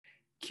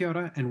Kia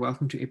ora and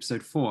welcome to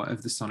episode 4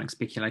 of the Sonic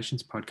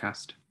Speculations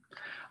podcast.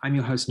 I'm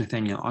your host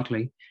Nathaniel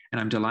Otley, and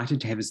I'm delighted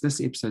to have as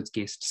this episode's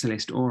guest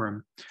Celeste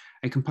Oram,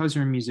 a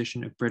composer and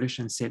musician of British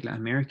and settler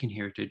American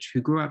heritage who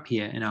grew up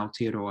here in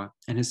Aotearoa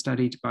and has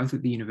studied both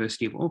at the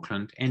University of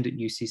Auckland and at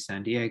UC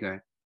San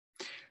Diego.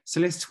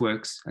 Celeste's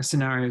works are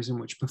scenarios in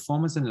which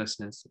performers and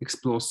listeners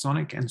explore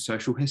sonic and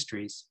social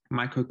histories,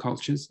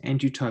 microcultures,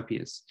 and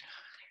utopias,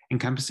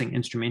 encompassing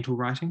instrumental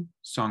writing,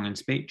 song and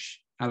speech,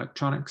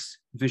 electronics,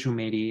 visual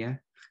media,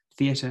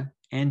 theatre,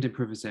 and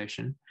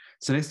improvisation.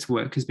 Celeste's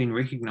work has been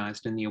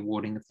recognised in the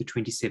awarding of the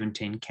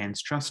 2017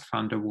 Cannes Trust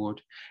Fund Award,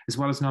 as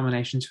well as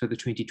nominations for the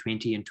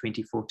 2020 and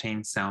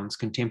 2014 Sounds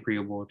Contemporary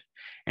Award,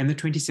 and the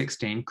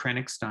 2016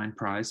 Kranichstein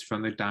Prize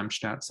from the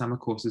Darmstadt Summer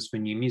Courses for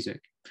New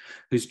Music,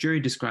 whose jury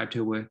described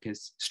her work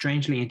as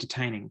strangely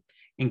entertaining,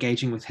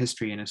 engaging with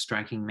history in a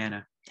striking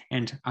manner,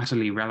 and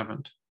utterly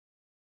relevant.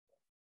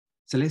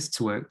 Celeste's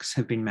works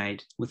have been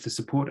made with the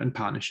support and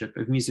partnership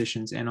of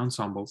musicians and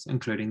ensembles,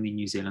 including the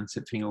New Zealand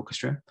Symphony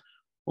Orchestra,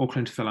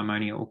 Auckland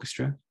Philharmonia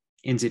Orchestra,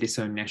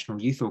 NZSO National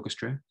Youth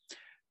Orchestra,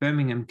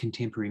 Birmingham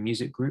Contemporary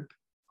Music Group,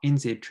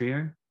 NZ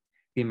Trio,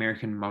 the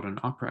American Modern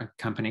Opera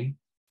Company,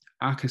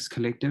 Arcus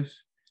Collective,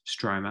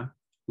 Stroma,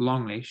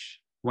 Longleash,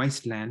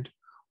 Wasteland,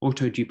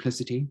 Auto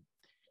Duplicity,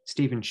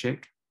 Stephen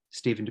Schick,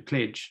 Stephen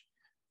DePledge,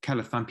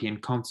 Calathumpian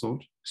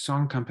Consort,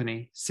 Song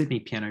Company, Sydney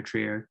Piano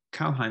Trio,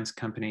 Karlheinz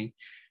Company,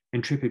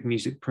 Intrepid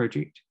Music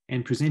Project,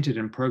 and presented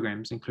in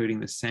programs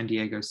including the San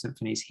Diego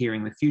Symphony's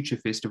Hearing the Future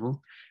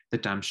Festival, the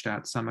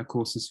Darmstadt Summer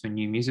Courses for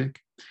New Music,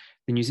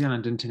 the New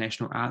Zealand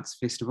International Arts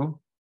Festival,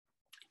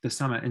 the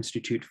Summer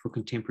Institute for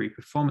Contemporary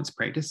Performance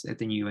Practice at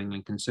the New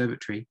England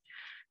Conservatory,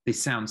 the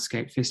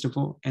Soundscape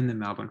Festival, and the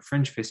Melbourne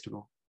Fringe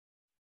Festival.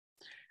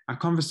 Our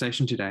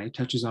conversation today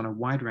touches on a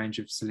wide range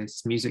of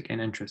Celeste's music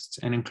and interests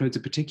and includes a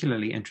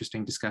particularly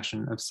interesting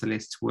discussion of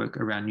Celeste's work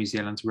around New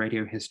Zealand's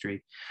radio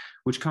history,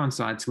 which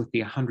coincides with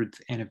the 100th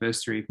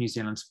anniversary of New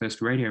Zealand's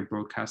first radio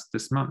broadcast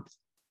this month.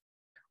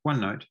 One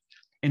note,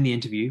 in the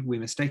interview, we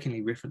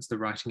mistakenly referenced the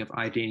writing of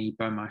Irénée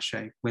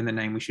Beaumarchais when the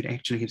name we should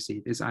actually have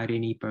said is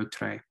Irénée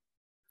Beautrais.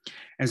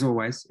 As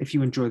always, if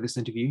you enjoy this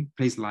interview,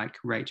 please like,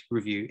 rate,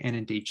 review, and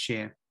indeed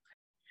share.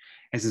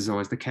 As is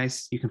always the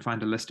case, you can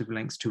find a list of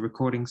links to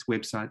recordings,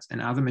 websites, and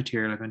other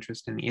material of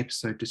interest in the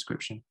episode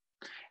description.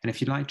 And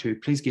if you'd like to,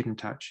 please get in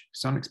touch,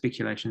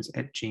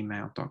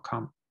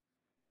 sonicspeculations@gmail.com.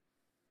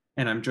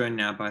 And I'm joined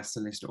now by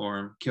Celeste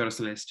Oram. Kia ora,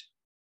 Celeste.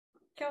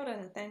 Kia ora,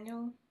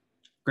 Nathaniel.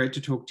 Great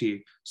to talk to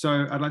you.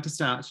 So I'd like to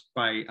start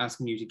by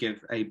asking you to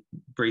give a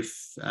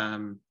brief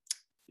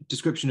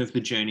description of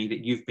the journey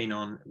that you've been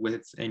on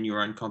in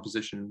your own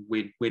composition.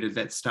 Where did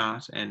that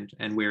start and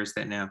where is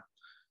that now?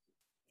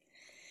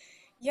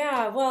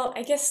 Yeah, well,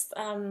 I guess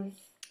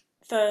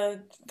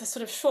the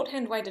sort of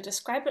shorthand way to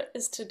describe it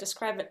is to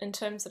describe it in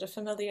terms that are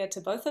familiar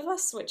to both of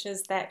us, which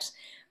is that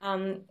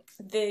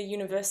the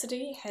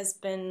university has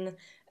been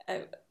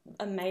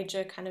a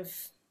major kind of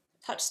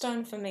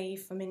touchstone for me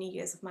for many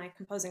years of my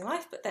composing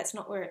life, but that's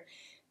not where it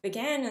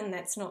began and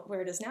that's not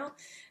where it is now.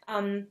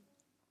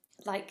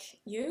 Like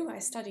you, I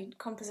studied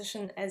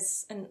composition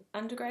as an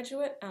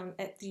undergraduate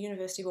at the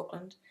University of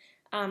Auckland.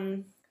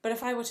 But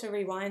if I were to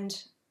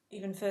rewind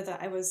even further,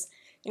 I was,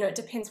 it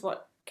depends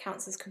what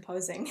counts as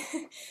composing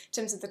in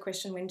terms of the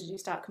question, when did you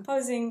start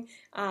composing?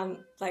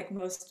 Like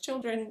most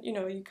children,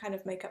 you kind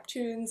of make up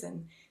tunes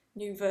and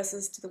new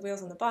verses to the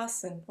wheels on the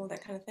bus and all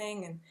that kind of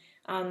thing. And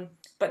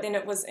but then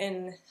it was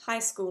in high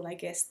school, I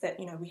guess, that,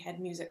 we had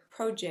music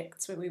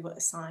projects where we were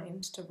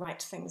assigned to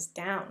write things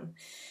down,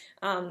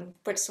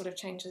 which sort of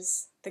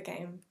changes the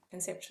game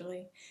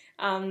conceptually.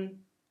 And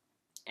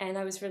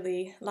I was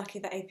really lucky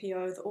that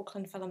APO, the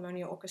Auckland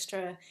Philharmonia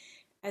Orchestra,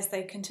 as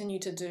they continue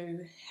to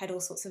do, had all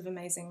sorts of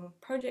amazing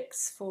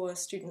projects for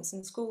students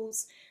in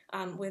schools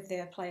where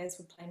their players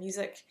would play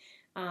music.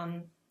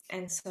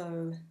 And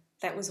so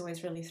that was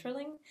always really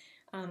thrilling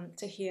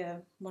to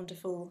hear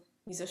wonderful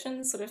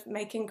musicians sort of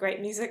making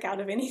great music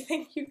out of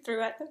anything you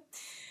threw at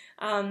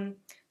them.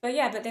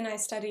 But then I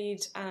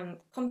studied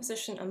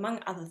composition,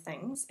 among other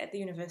things, at the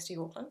University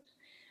of Auckland,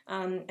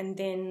 and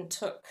then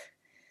took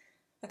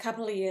a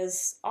couple of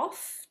years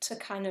off to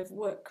kind of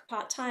work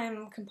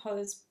part-time,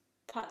 compose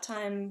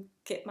part-time,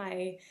 get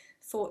my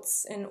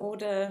thoughts in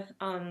order,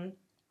 and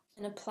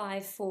apply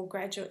for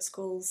graduate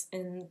schools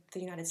in the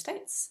United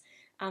States,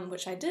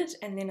 which I did,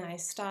 and then I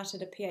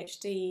started a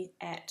PhD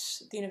at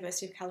the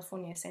University of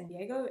California, San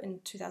Diego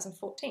in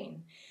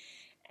 2014.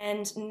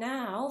 And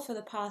now, for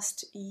the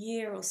past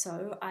year or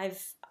so,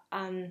 I've,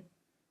 I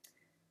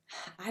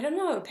don't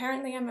know,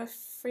 apparently I'm a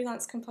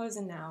freelance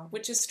composer now,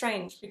 which is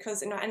strange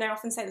because, and I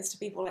often say this to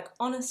people, like,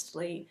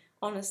 honestly,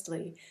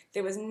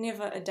 there was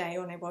never a day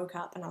when I woke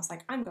up and I was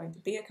like, I'm going to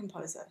be a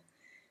composer.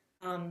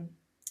 There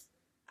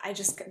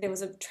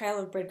was a trail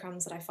of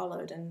breadcrumbs that I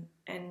followed and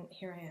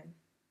here I am.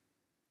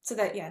 So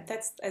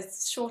that's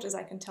as short as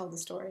I can tell the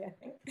story, I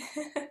think.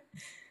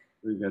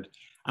 Very good.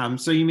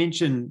 So you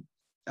mentioned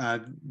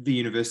the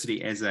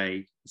university as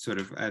a sort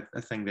of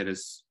a thing that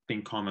has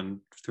been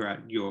common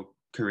throughout your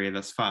career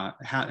thus far.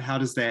 How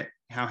does that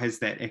how has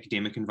that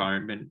academic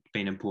environment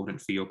been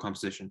important for your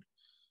composition?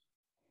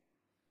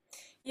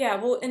 Yeah,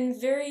 well, in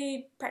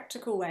very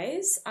practical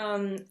ways.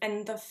 And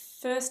the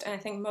first and I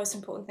think most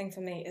important thing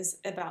for me is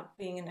about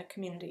being in a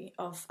community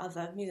of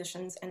other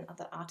musicians and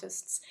other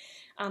artists.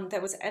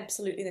 That was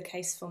absolutely the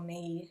case for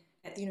me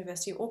at the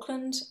University of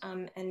Auckland,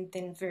 and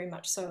then very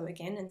much so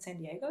again in San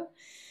Diego.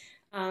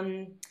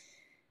 Um,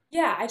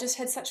 yeah, I just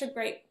had such a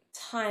great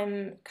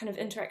time kind of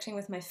interacting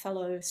with my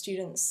fellow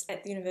students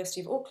at the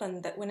University of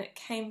Auckland that when it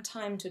came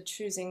time to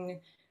choosing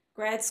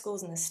grad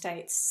schools in the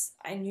States,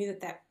 I knew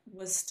that that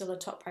was still a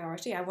top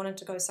priority. I wanted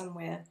to go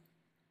somewhere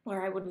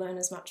where I would learn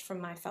as much from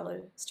my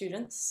fellow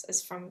students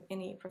as from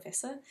any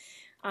professor.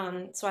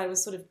 So I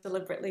was sort of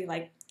deliberately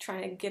like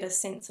trying to get a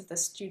sense of the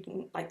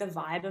student, like the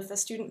vibe of the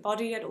student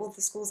body at all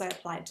the schools I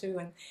applied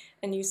to,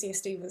 and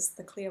UCSD was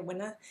the clear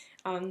winner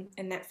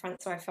in that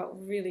front. So I felt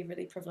really,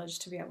 really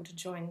privileged to be able to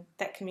join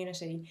that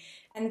community.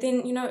 And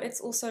then, you know,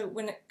 it's also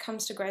when it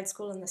comes to grad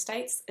school in the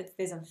States,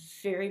 there's a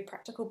very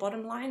practical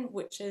bottom line,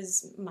 which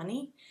is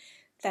money.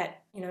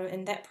 That, you know,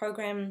 in that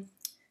program,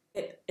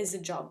 it is a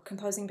job.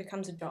 Composing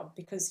becomes a job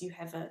because you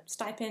have a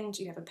stipend,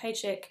 you have a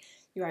paycheck,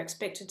 you are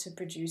expected to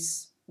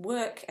produce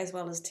work as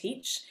well as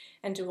teach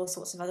and do all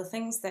sorts of other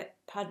things that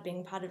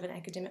being part of an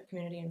academic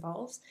community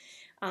involves.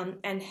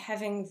 And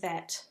having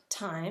that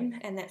time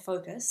and that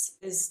focus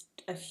is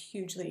a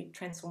hugely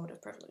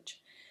transformative privilege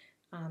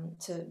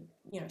to,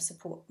 you know,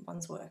 support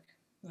one's work.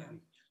 Yeah.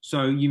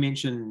 So you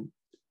mentioned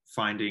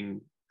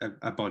finding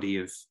a body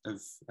of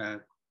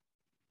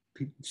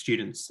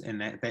students in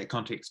that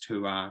context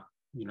who are,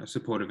 you know,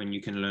 supportive and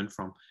you can learn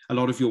from. A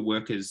lot of your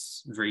work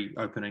is very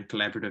open and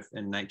collaborative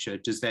in nature.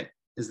 Does that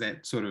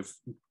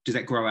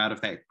grow out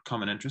of that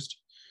common interest?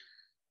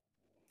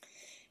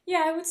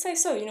 Yeah, I would say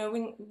so. You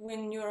know,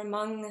 when you're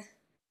among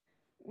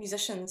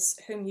musicians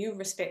whom you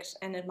respect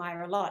and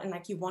admire a lot, and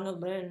like you want to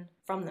learn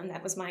from them,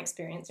 that was my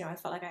experience. You know, I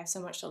felt like I have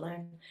so much to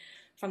learn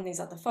from these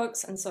other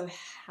folks, and so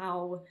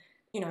how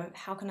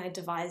can I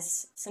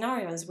devise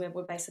scenarios where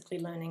we're basically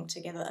learning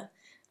together?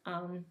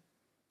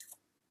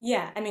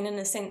 Yeah, I mean, in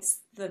a sense,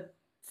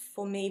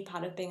 for me,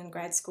 part of being in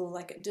grad school,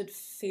 like it did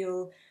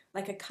feel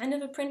like a kind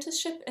of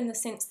apprenticeship in the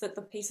sense that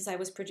the pieces I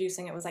was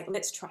producing, it was like,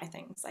 let's try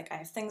things. Like I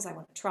have things I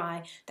want to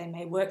try. They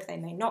may work, they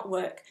may not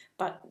work,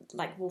 but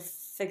like we'll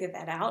figure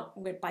that out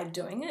by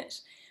doing it.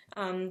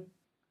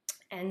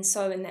 And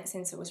so in that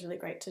sense, it was really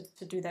great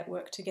to do that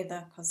work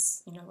together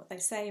because, you know, what they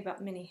say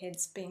about many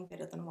heads being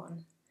better than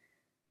one.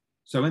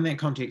 So in that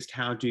context,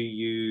 how do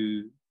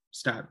you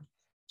start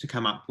to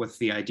come up with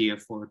the idea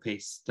for a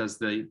piece? Is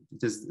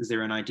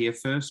there an idea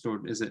first,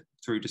 or is it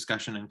through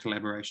discussion and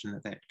collaboration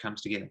that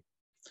comes together?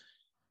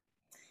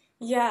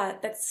 Yeah,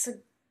 that's a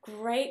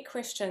great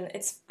question.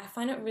 I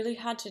find it really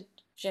hard to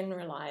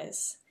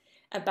generalize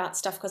about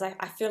stuff because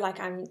I feel like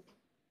I'm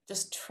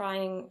just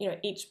trying, you know,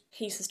 each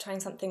piece is trying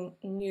something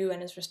new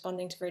and is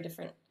responding to very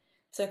different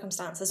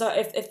circumstances. So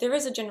if there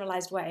is a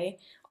generalized way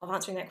of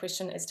answering that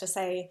question is to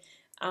say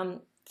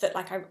that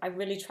like I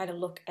really try to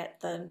look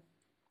at the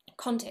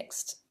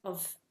context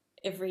of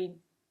every,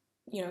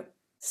 you know,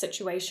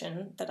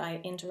 situation that I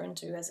enter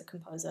into as a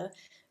composer,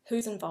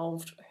 who's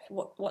involved,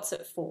 what's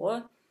it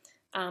for,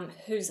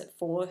 who's it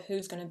for,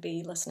 who's going to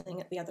be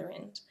listening at the other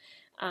end.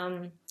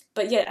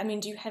 But yeah, I mean,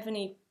 do you have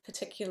any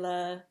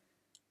particular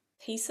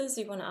pieces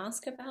you want to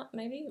ask about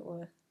maybe,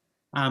 or?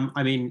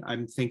 I mean,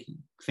 I'm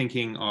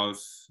thinking of,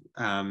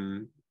 I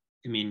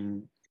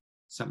mean,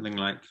 something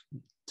like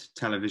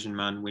Television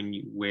Man,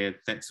 where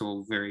that's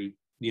all very,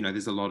 you know,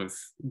 there's a lot of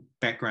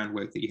background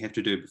work that you have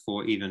to do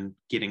before even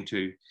getting to,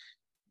 you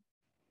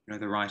know,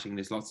 the writing.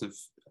 There's lots of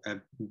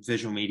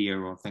visual media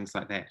or things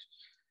like that.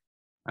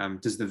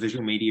 Does the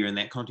visual media in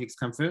that context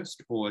come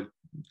first, or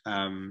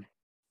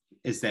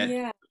is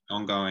that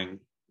ongoing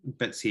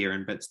bits here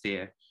and bits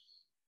there?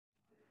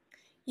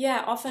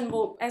 Yeah, often,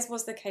 well, as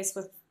was the case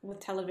with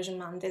Television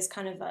Man, there's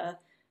kind of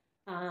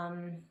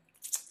um,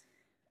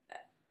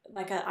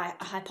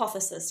 a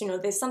hypothesis. You know,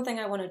 there's something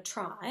I want to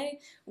try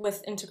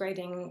with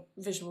integrating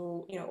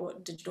visual, you know, or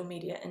digital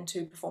media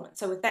into performance.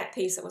 So with that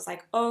piece, it was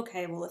like,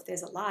 okay, well, if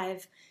there's a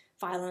live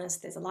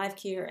violinist, there's a live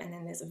keyer, and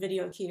then there's a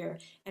video keyer,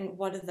 and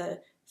what are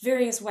the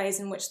various ways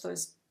in which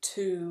those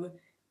two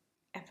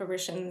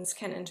apparitions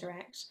can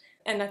interact?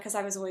 And because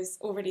I was always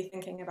already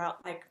thinking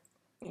about, like,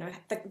 you know,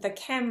 the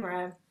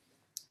camera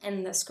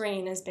and the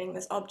screen as being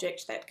this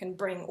object that can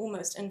bring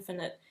almost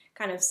infinite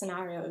kind of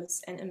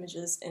scenarios and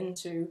images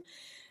into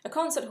a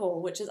concert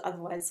hall, which is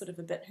otherwise sort of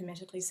a bit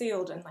hermetically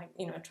sealed, and like,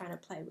 you know, trying to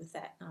play with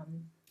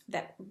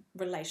that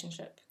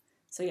relationship.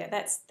 So yeah,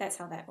 that's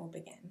how that all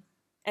began.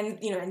 And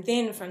you know, and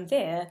then from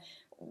there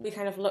we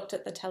kind of looked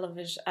at the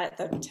Telemann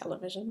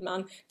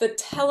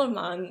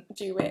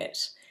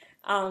duet,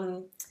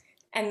 and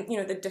you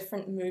know, the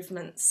different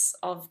movements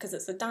of, because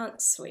it's a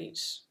dance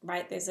suite,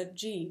 right? There's a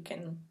jig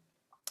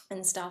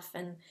and stuff,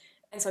 and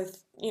so,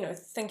 you know,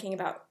 thinking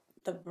about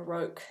the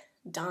Baroque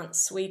dance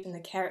suite and the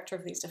character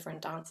of these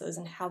different dancers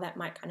and how that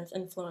might kind of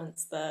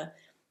influence the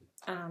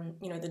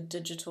you know, the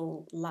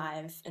digital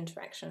live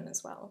interaction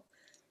as well.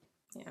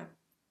 Yeah.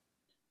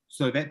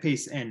 So that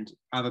piece and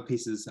other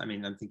pieces, I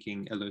mean, I'm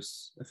thinking a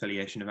loose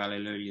affiliation of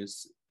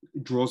Alleluias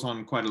draws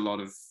on quite a lot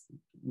of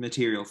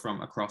material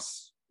from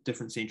across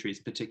different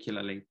centuries,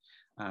 particularly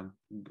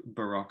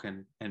Baroque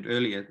and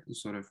earlier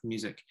sort of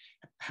music.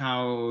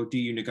 How do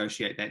you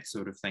negotiate that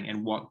sort of thing?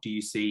 And what do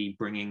you see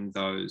bringing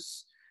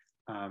those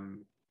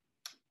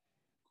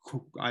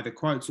either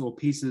quotes or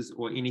pieces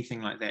or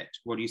anything like that?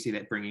 What do you see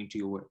that bringing to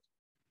your work?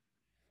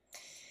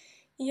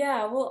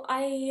 Yeah, well,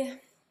 I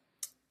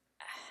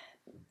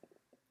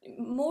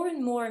more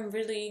and more I'm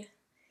really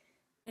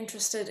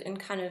interested in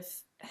kind of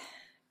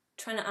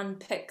trying to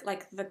unpick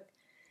like the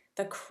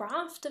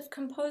craft of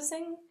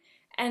composing,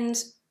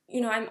 and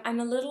I'm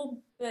a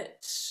little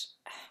bit,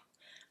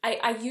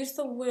 I use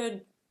the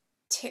word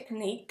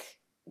technique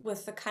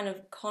with the kind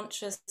of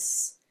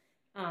conscious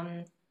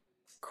um,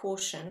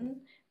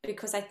 caution,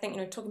 because I think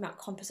talking about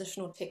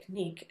compositional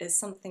technique is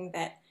something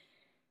that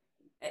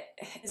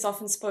is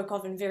often spoke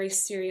of in very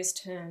serious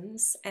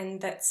terms, and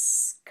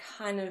that's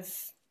kind of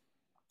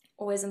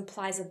always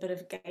implies a bit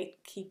of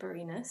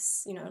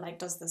gatekeeperiness. Like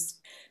does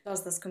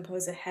this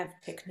composer have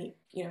technique?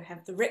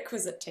 Have the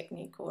requisite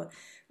technique, or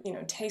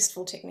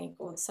tasteful technique,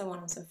 or so on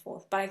and so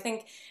forth. But I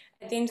think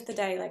at the end of the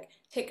day, like,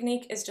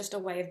 technique is just a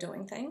way of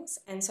doing things,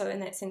 and so in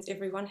that sense,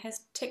 everyone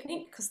has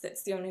technique because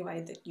that's the only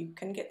way that you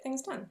can get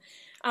things done.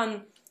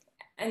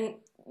 And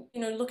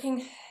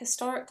looking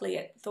historically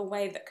at the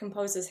way that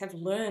composers have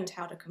learned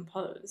how to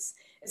compose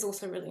is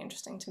also really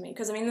interesting to me.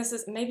 Because I mean, this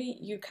is, maybe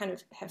you kind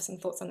of have some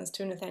thoughts on this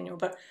too, Nathaniel,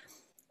 but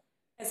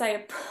as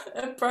I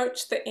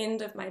approached the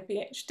end of my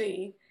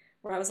PhD,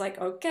 where I was like,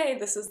 okay,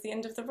 this is the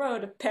end of the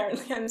road.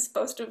 Apparently, I'm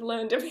supposed to have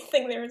learned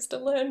everything there is to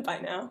learn by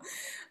now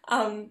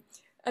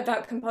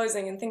about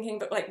composing, and thinking,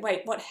 but like,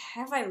 wait, what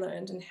have I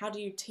learned, and how do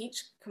you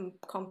teach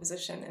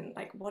composition, and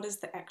like, what is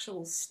the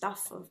actual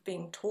stuff of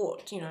being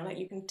taught? Like,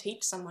 you can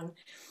teach someone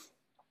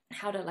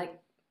how to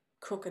like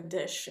cook a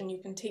dish, and you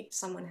can teach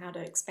someone how to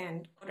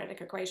expand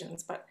quadratic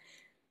equations, but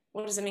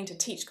what does it mean to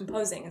teach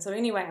composing? And so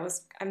anyway,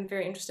 I'm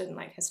very interested in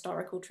like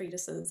historical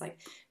treatises, like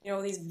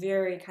all these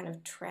very kind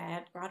of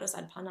trad gradus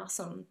ad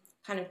parnassum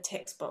kind of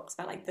textbooks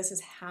about like, this is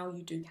how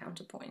you do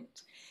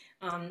counterpoint,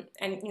 and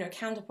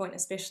counterpoint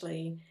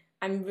especially.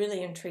 I'm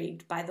really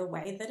intrigued by the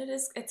way that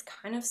it's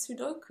kind of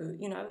Sudoku.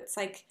 It's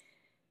like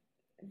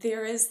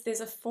there's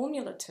a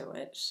formula to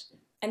it,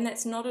 and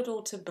that's not at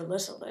all to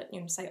belittle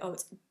it. Say, oh,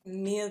 it's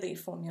merely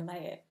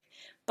formulaic,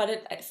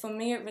 but for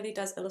me it really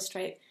does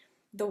illustrate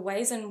the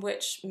ways in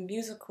which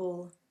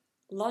musical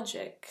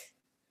logic,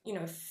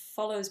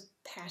 follows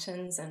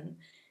patterns, and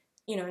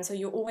so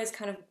you're always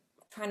kind of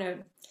trying to,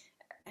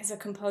 as a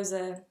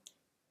composer,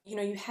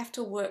 you have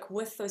to work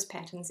with those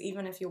patterns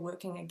even if you're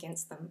working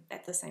against them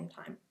at the same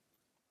time.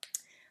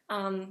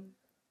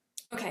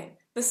 Okay,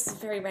 this is a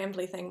very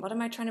rambly thing. What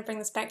am I trying to bring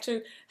this back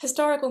to?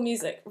 Historical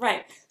music,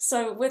 right.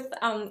 So with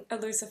a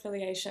loose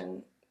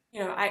affiliation,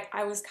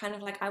 I was kind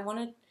of like, I want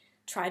to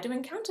try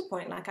doing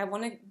counterpoint. Like, I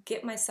want to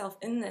get myself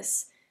in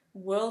this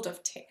world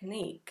of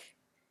technique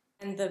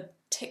and the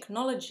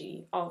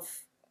technology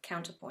of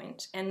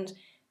counterpoint. And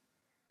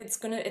it's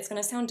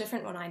gonna sound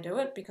different when I do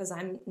it, because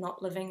I'm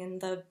not living in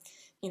the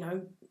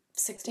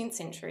 16th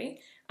century,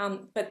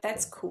 but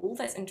that's cool,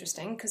 that's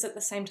interesting, because at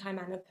the same time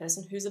I'm a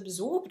person who's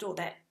absorbed all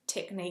that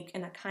technique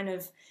in a kind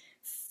of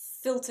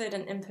filtered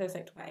and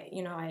imperfect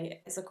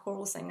way. As a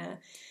choral singer,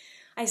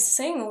 I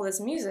sing all this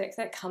music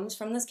that comes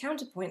from this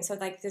counterpoint, so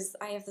like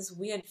I have this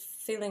weird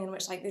feeling in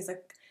which like there's a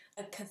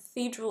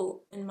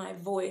cathedral in my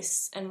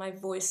voice, and my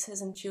voice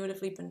has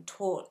intuitively been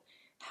taught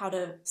how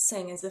to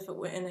sing as if it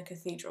were in a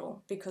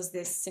cathedral, because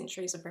there's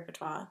centuries of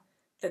repertoire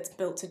that's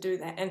built to do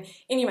that. And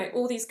anyway,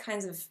 all these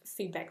kinds of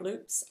feedback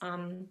loops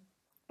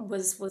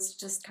was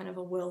just kind of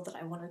a world that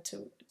I wanted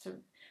to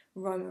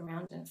roam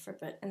around in for a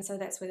bit. And so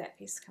that's where that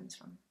piece comes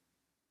from.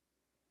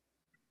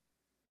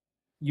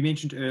 You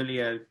mentioned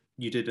earlier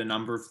you did a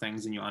number of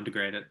things in your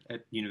undergrad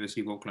at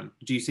University of Auckland.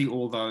 Do you see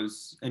all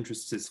those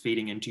interests as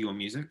feeding into your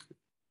music?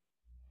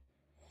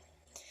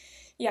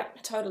 Yeah,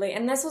 totally.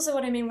 And that's also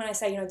what I mean when I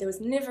say, there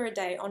was never a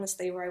day,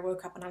 honestly, where I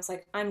woke up and I was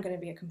like, I'm going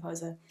to be a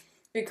composer.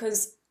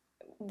 Because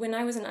when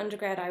I was an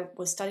undergrad, I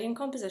was studying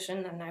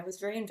composition and I was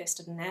very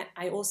invested in that.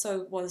 I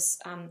also was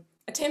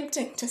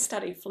attempting to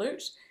study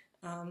flute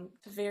to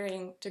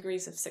varying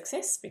degrees of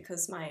success,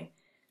 because my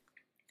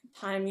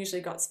time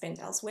usually got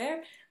spent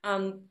elsewhere.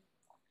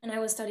 And I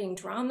was studying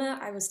drama,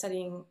 I was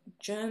studying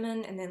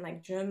German, and then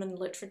like German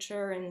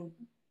literature and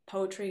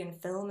poetry and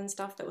film and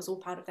stuff. That was all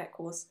part of that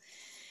course.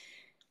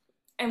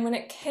 And when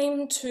it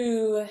came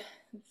to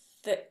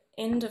the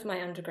end of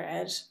my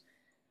undergrad,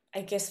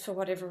 I guess for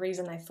whatever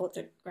reason, I thought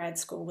that grad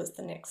school was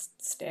the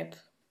next step.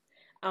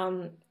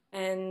 And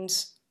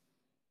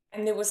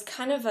there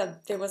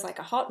was like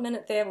a hot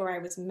minute there where I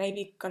was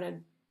maybe going to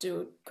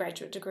do a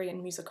graduate degree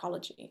in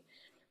musicology,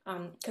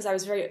 because I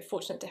was very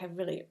fortunate to have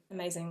really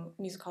amazing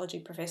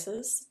musicology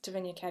professors,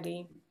 Davinia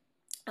Caddy,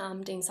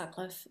 Dean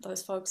Sutcliffe,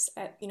 those folks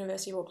at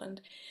University of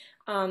Auckland.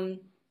 And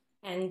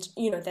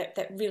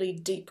that really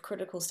deep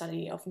critical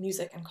study of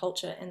music and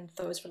culture and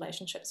those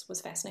relationships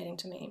was fascinating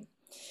to me.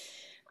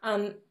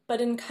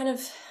 But in kind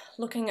of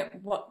looking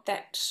at what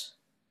that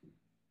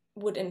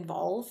would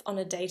involve on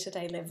a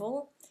day-to-day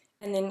level,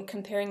 and then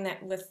comparing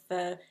that with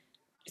the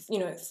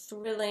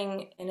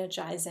thrilling,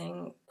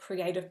 energizing,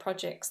 creative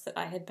projects that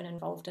I had been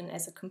involved in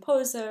as a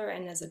composer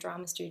and as a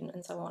drama student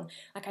and so on.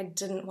 Like, I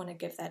didn't want to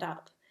give that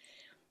up.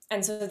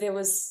 And so there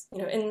was,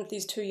 in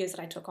these 2 years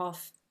that I took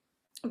off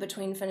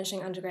between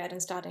finishing undergrad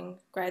and starting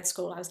grad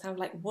school, I was kind of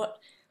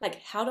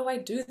like, how do I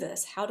do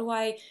this? How do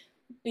I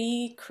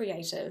be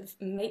creative,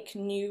 make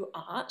new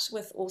art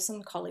with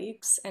awesome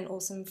colleagues and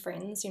awesome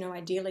friends,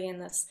 ideally in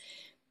this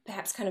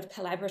perhaps kind of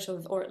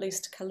collaborative or at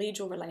least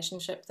collegial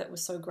relationship that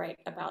was so great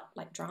about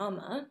like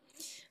drama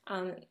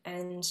and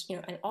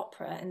an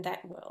opera in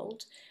that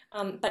world.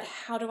 But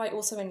how do I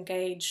also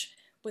engage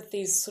with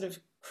these sort of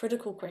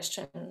critical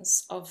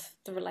questions of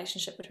the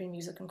relationship between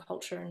music and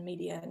culture and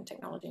media and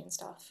technology and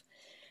stuff?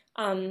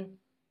 And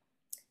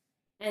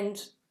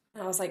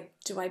I was like,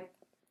 do I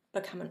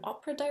become an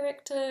opera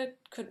director?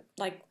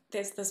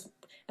 There's this,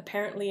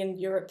 apparently in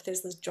Europe, there's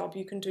this job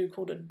you can do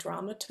called a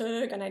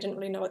dramaturg, and I didn't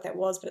really know what that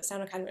was, but it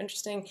sounded kind of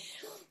interesting.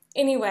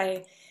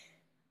 Anyway,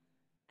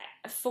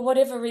 for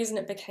whatever reason,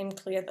 it became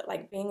clear that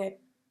like being a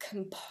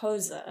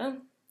composer,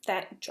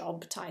 that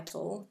job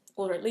title,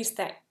 or at least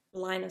that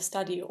line of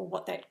study or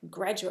what that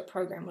graduate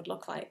program would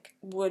look like,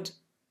 would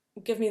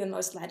give me the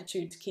most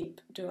latitude to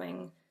keep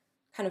doing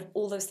kind of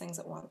all those things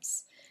at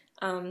once.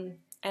 And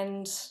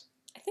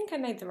I think I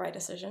made the right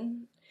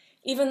decision,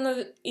 even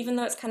though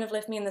it's kind of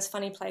left me in this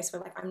funny place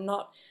where like I'm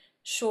not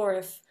sure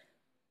if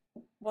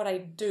what I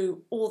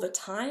do all the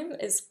time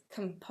is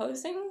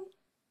composing,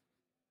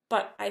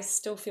 but I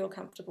still feel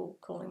comfortable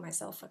calling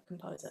myself a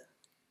composer.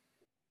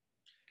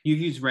 You've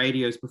used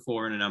radios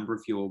before in a number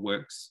of your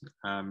works.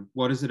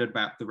 What is it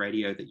about the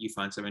radio that you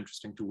find so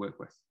interesting to work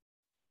with?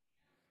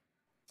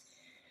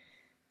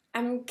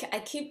 I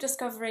keep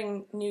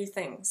discovering new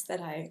things that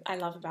I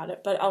love about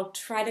it, but I'll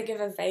try to give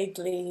a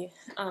vaguely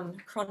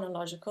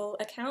chronological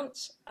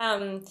account.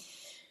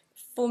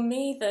 For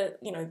me,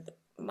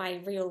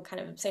 my real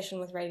kind of obsession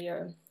with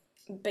radio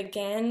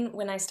began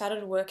when I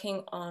started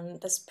working on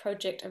this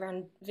project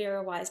around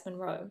Vera Wise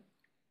Monroe.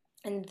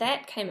 And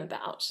that came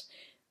about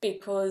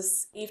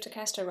because Eve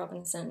DeCastro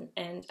Robinson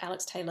and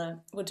Alex Taylor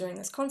were doing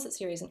this concert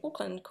series in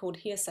Auckland called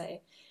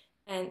Hearsay.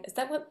 And is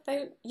that what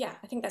I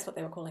think that's what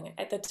they were calling it,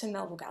 at the Tim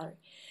Melville Gallery.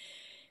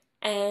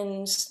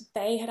 And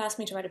they had asked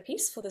me to write a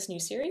piece for this new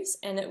series,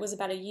 and it was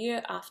about a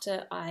year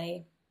after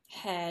I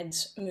had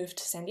moved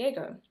to San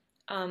Diego.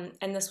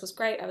 And this was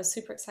great. I was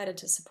super excited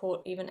to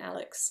support Eve and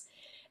Alex.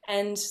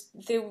 And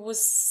there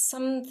was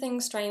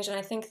something strange, and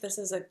I think this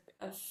is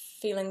a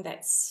feeling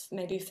that's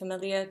maybe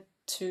familiar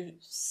to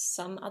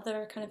some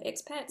other kind of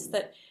expats,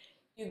 that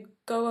you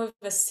go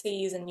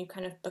overseas and you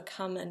kind of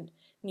become a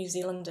New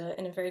Zealander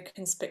in a very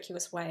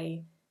conspicuous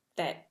way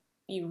that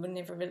you were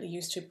never really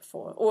used to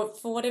before. Or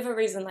for whatever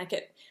reason, like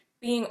it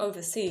being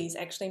overseas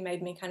actually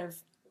made me kind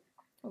of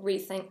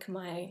rethink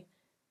my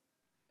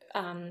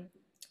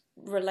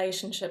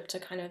relationship to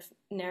kind of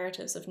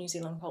narratives of New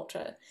Zealand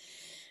culture.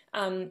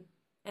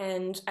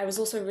 And I was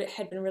also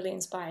had been really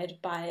inspired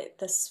by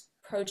this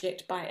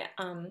project by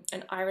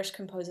an Irish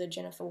composer,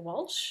 Jennifer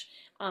Walsh,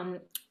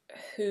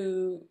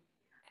 who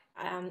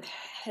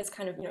has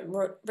kind of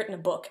written a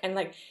book and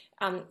like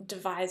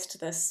devised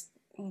this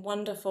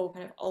wonderful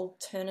kind of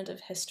alternative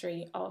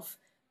history of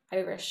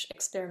Irish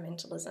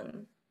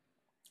experimentalism.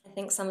 I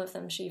think some of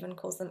them, she even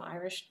calls them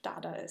Irish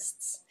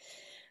Dadaists.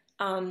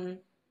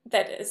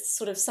 That is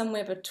sort of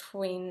somewhere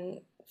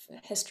between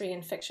history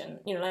and fiction.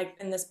 Like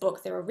in this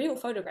book, there are real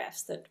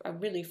photographs that are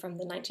really from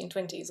the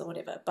 1920s or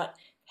whatever, but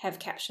have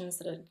captions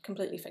that are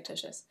completely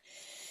fictitious.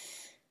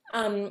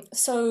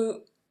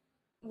 So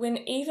when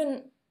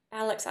even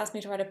Alex asked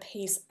me to write a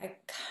piece, I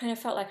kind of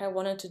felt like I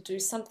wanted to do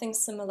something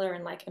similar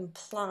and like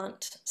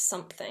implant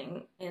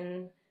something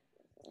in,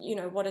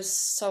 what is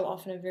so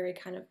often a very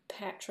kind of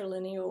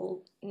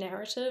patrilineal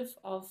narrative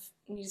of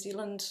New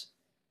Zealand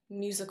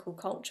musical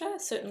culture,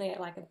 certainly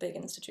at like a big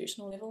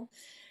institutional level.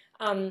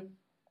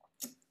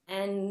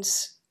 And,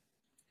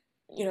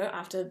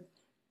 after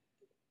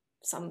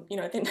some,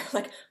 then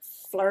like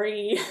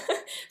flurry,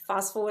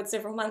 fast forward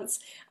several months,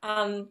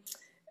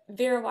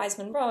 Vera Wise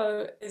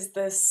Monroe is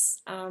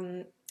this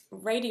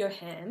radio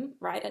ham,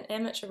 right? An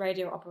amateur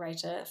radio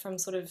operator from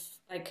sort of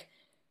like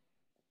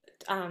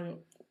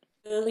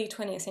early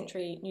 20th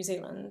century New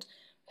Zealand,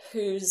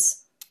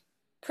 whose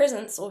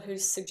presence or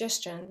whose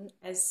suggestion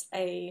as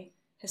a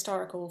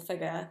historical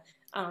figure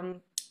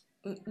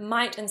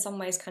might in some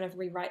ways kind of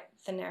rewrite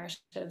the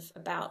narrative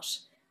about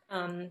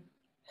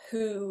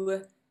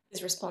who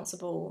is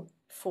responsible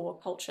for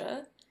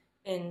culture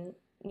in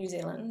New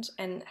Zealand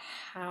and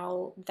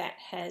how that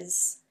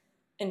has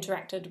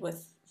interacted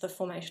with the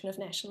formation of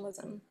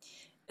nationalism,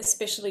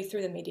 especially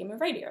through the medium of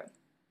radio,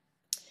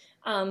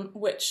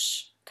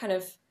 which kind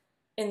of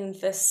in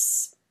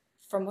this,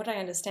 from what I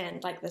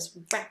understand, like this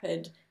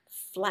rapid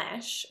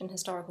flash in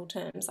historical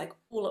terms, like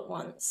all at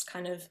once,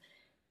 kind of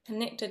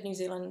connected New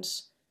Zealand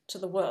to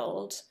the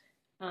world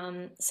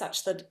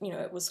such that, you know,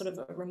 it was sort of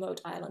a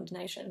remote island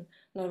nation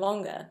no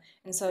longer.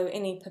 And so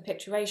any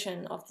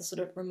perpetuation of the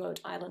sort of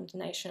remote island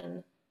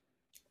nation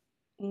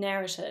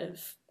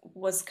narrative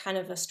was kind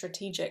of a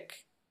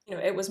strategic, you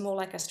know, it was more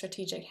like a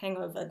strategic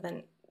hangover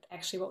than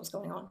actually what was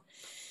going on.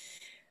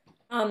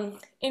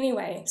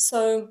 Anyway,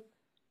 so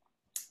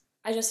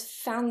I just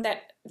found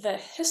that the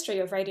history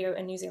of radio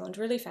in New Zealand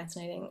really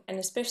fascinating, and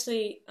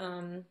especially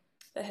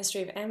the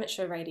history of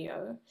amateur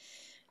radio,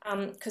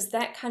 because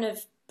that kind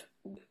of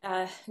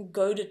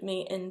goaded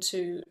me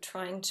into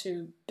trying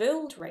to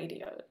build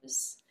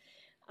radios,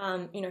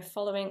 you know,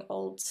 following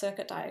old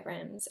circuit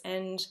diagrams.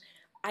 And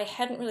I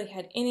hadn't really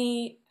had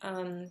any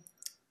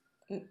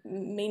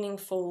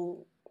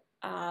meaningful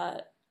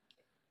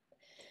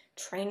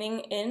training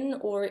in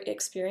or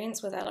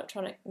experience with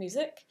electronic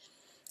music.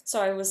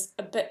 So I was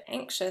a bit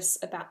anxious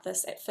about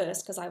this at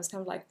first, because I was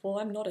kind of like, well,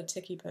 I'm not a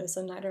techie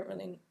person. I don't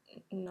really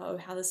know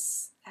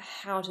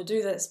how to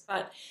do this.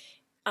 But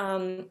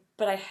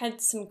I had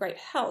some great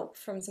help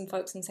from some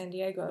folks in San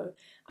Diego,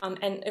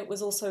 and it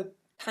was also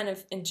kind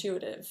of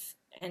intuitive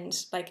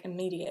and like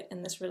immediate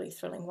in this really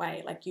thrilling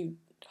way. Like, you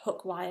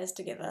hook wires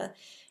together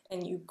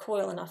and you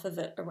coil enough of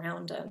it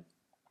around a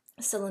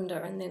cylinder,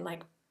 and then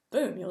like,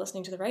 boom, you're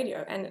listening to the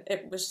radio. And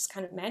it was just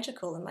kind of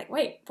magical, and like,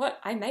 wait, what?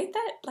 I made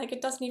that? Like, it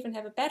doesn't even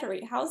have a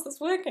battery. How's this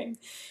working?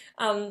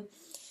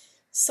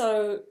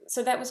 So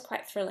that was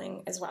quite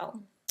thrilling as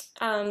well.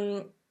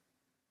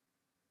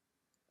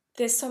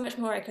 There's so much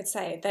more I could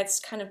say. That's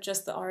kind of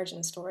just the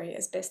origin story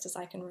as best as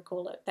I can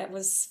recall it. That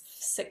was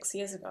 6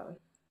 years ago.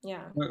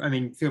 Yeah. I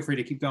mean, feel free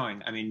to keep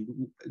going. I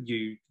mean,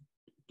 you've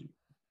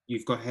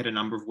had a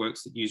number of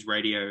works that use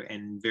radio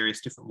in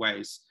various different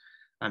ways.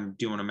 Do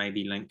you want to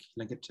maybe link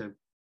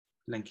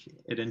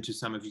it into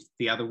some of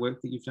the other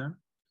work that you've done?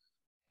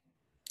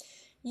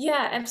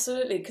 Yeah,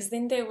 absolutely. Because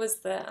then there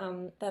was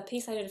the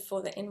piece I did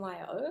for the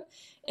NYO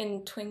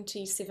in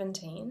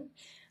 2017,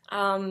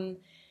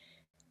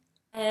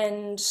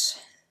 and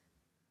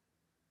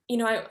you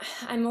know,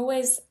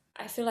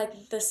 I feel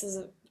like this is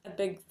a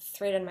big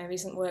thread in my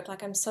recent work.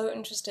 Like, I'm so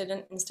interested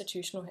in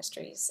institutional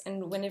histories,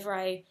 and whenever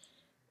I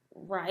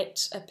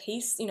write a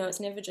piece, you know, it's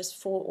never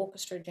just for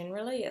orchestra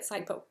generally. It's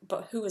like,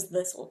 but who is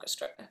this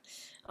orchestra?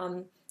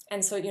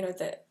 And so, you know,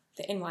 the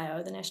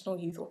NYO, the National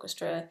Youth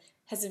Orchestra,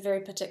 has a very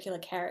particular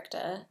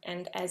character,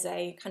 and as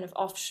a kind of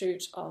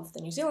offshoot of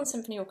the New Zealand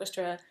Symphony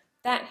Orchestra,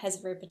 that has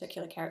a very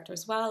particular character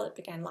as well. It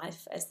began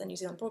life as the New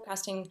Zealand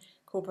Broadcasting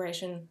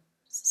Corporation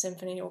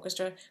Symphony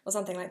Orchestra or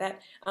something like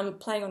that,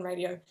 playing on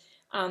radio.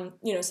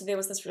 You know, so there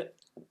was this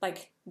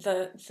like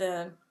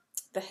the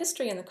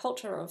history and the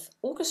culture of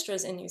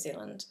orchestras in New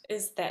Zealand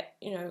is that,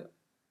 you know,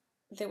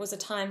 there was a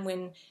time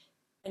when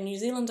a New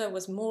Zealander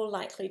was more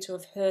likely to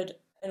have heard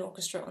an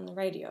orchestra on the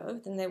radio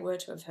than they were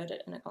to have heard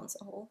it in a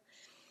concert hall.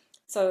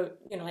 So,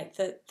 you know, like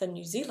the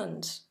New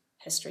Zealand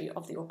history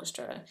of the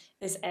orchestra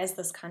is as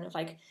this kind of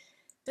like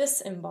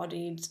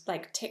disembodied,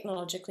 like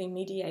technologically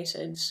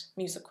mediated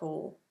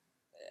musical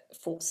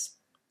force.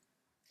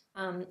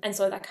 And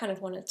so I kind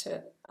of wanted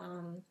to,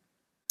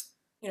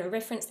 you know,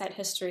 reference that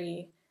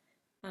history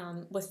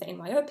with the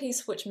NYO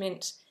piece, which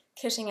meant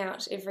kitting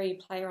out every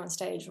player on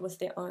stage with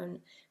their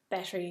own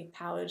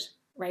battery-powered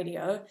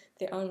radio,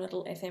 their own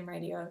little FM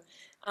radio,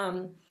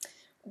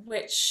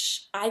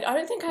 which I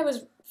don't think I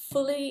was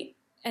fully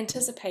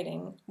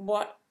anticipating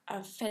what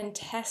a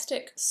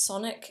fantastic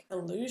sonic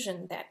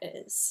illusion that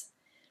is.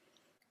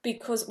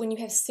 Because when you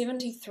have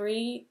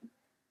 73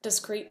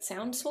 discrete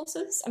sound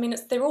sources, I mean,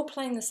 they're all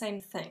playing the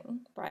same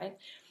thing, right?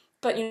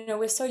 But, you know,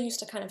 we're so used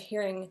to kind of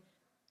hearing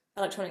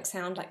electronic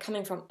sound like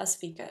coming from a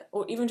speaker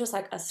or even just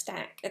like a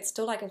stack. It's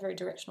still like a very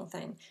directional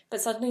thing.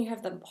 But suddenly you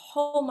have the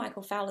whole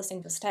Michael Fowler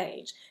center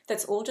stage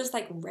that's all just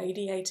like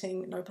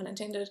radiating, no pun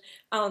intended,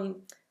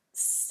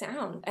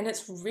 sound. And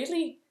it's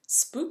really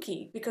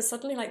spooky because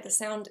suddenly like the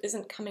sound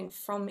isn't coming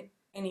from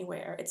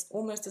anywhere. It's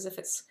almost as if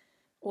it's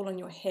all in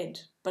your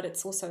head, but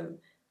it's also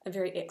a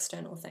very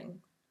external thing.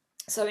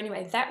 So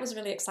anyway, that was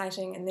really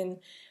exciting. And then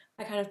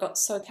I kind of got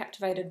so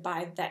captivated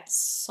by that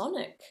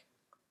sonic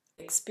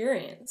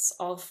experience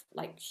of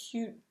like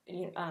huge,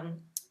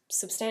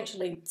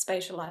 substantially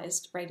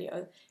spatialized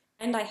radio.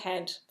 And I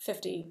had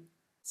 50,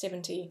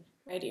 70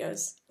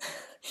 radios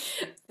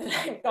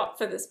that I got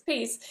for this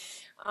piece.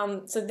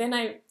 So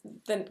then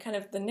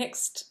the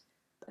next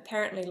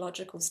apparently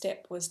logical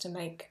step was to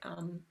make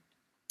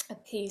a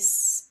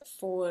piece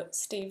for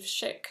Steve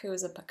Schick, who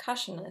is a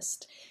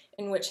percussionist,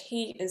 in which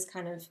he is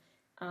kind of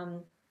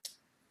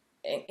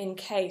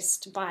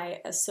encased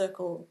by a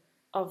circle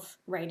of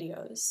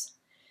radios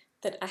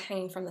that are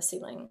hanging from the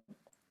ceiling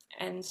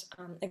and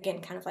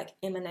again kind of like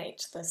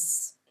emanate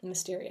this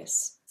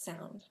mysterious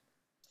sound.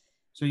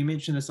 So you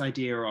mentioned this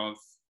idea of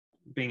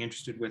being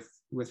interested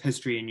with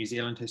history and New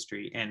Zealand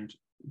history, and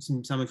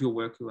some of your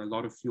work, or a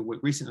lot of your work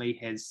recently,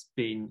 has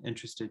been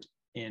interested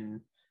in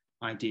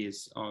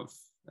ideas of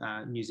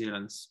New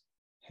Zealand's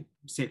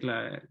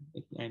settler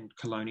and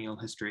colonial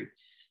history,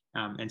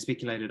 and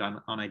speculated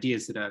on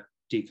ideas that are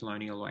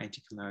decolonial or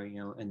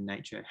anti-colonial in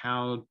nature.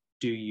 How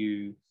do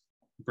you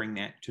bring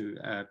that to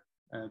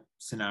a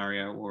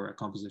scenario or a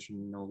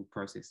compositional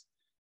process?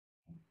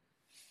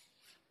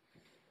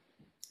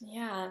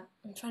 Yeah,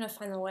 I'm trying to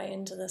find a way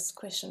into this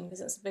question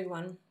because it's a big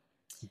one.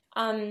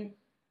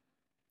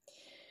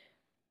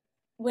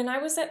 When I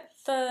was at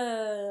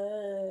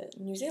the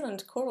New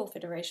Zealand Choral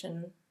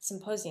Federation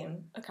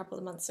Symposium a couple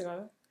of months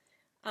ago,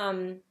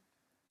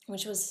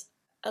 which was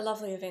a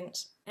lovely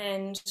event,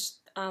 and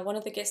one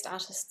of the guest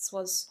artists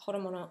was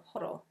Horomona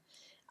Horo,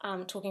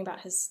 talking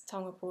about his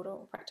taonga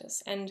pūoro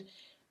practice. And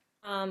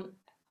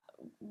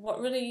what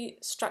really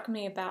struck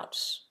me about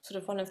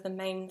sort of one of the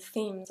main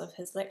themes of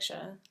his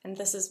lecture, and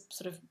this is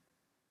sort of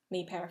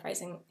me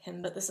paraphrasing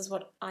him, but this is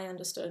what I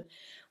understood,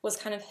 was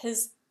kind of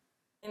his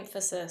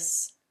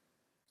emphasis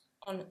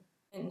on,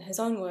 in his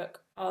own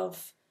work,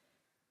 of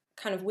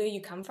kind of where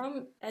you come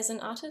from as an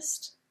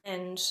artist,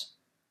 and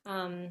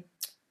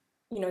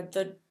you know,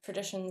 the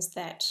traditions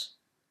that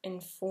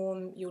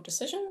inform your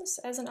decisions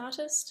as an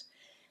artist,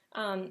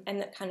 and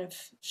that kind of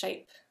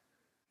shape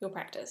your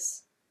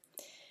practice.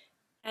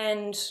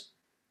 And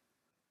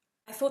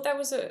I thought that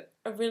was a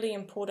really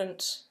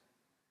important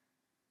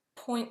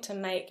point to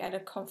make at a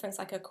conference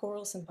like a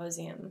choral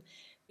symposium,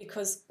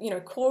 because, you know,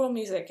 choral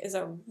music is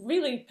a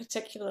really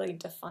particularly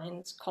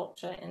defined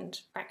culture and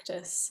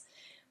practice,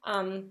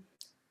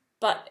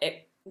 but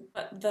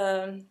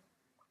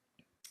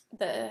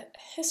the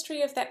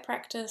history of that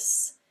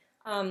practice,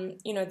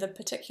 you know, the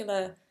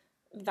particular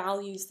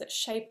values that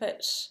shape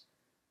it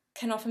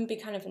can often be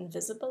kind of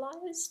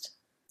invisibilized.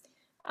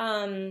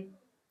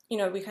 You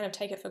know, we kind of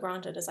take it for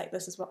granted as like,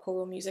 this is what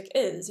choral music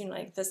is, you know,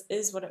 like this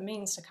is what it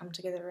means to come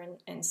together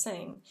and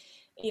sing,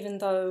 even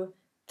though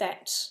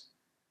that,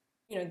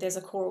 you know, there's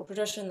a choral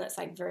tradition that's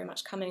like very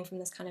much coming from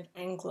this kind of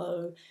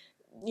Anglo,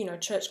 you know,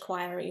 church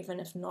choir, even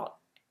if not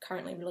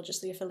currently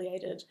religiously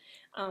affiliated,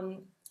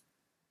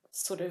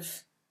 sort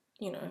of,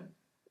 you know,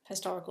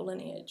 historical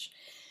lineage.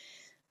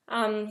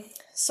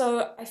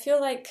 So I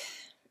feel like,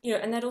 you know,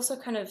 and that also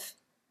kind of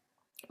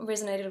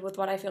resonated with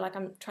what I feel like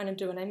I'm trying to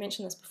do, and I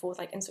mentioned this before with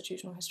like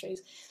institutional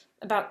histories,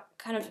 about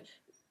kind of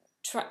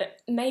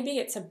maybe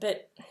it's a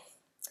bit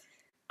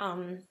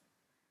what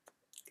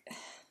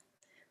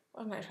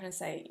am I trying to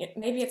say?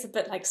 Maybe it's a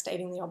bit like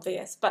stating the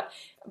obvious, but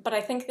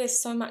I think there's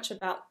so much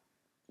about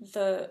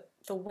the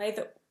way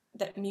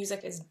that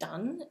music is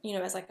done, you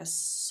know, as like a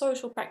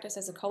social practice,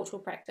 as a cultural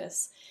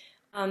practice,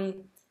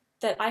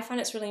 that I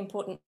find it's really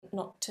important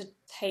not to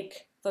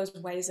take those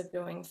ways of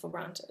doing for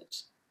granted,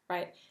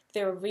 right?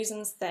 There are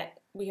reasons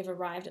that we have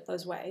arrived at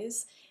those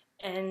ways,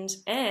 and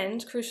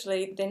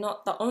crucially, they're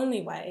not the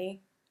only way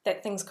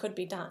that things could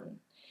be done.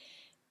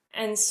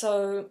 And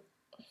so,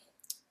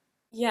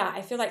 yeah,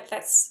 I feel like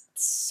that's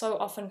so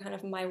often kind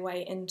of my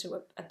way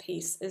into a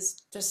piece,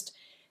 is just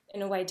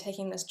in a way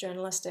taking this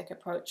journalistic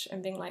approach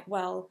and being like,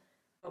 well,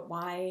 but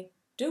why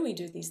do we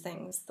do these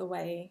things the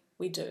way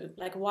we do?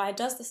 Like, why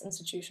does this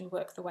institution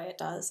work the way it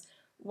does?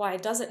 Why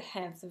does it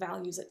have the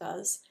values it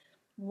does?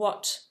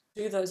 What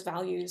do those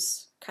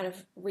values kind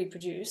of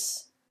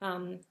reproduce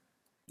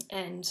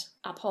and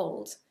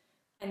uphold?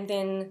 And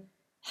then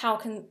how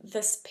can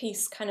this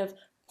piece kind of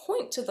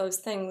point to those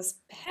things,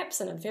 perhaps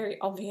in a very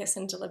obvious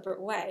and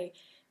deliberate way,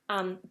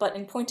 but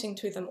in pointing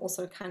to them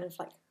also kind of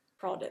like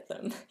prod at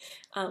them,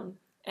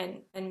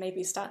 and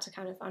maybe start to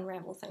kind of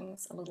unravel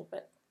things a little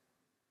bit.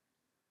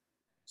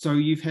 So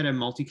you've had a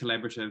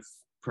multi-collaborative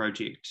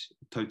project,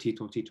 Tau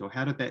Tito Tito.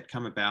 How did that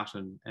come about,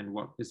 and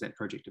what is that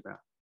project about?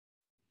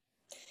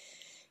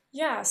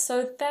 Yeah,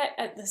 so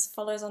this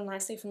follows on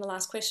nicely from the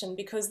last question,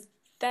 because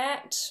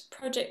that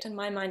project in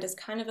my mind is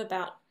kind of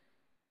about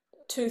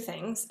two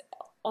things.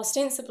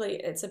 Ostensibly,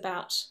 it's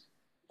about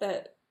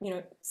the, you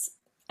know,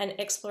 an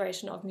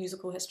exploration of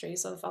musical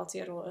histories of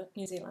Aotearoa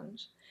New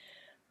Zealand.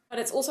 But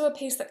it's also a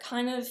piece that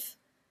kind of,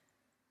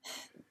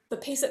 the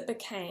piece it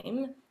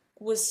became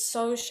was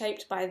so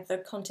shaped by the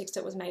context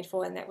it was made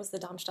for, and that was the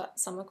Darmstadt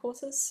summer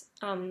courses,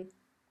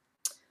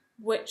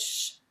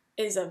 which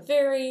is a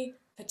very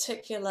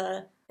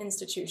particular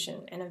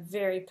institution and a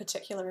very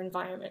particular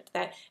environment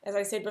that, as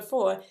I said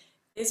before,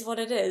 is what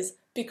it is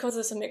because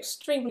of some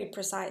extremely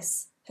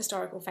precise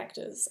historical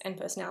factors and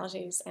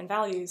personalities and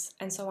values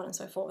and so on and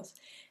so forth.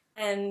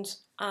 And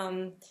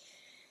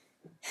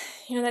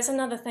you know, that's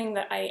another thing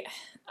that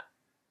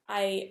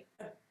I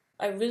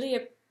really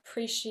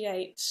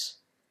appreciate,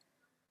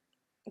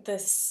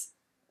 this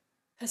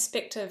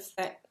perspective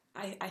that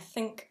I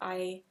think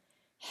I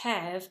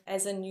have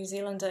as a New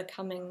Zealander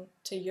coming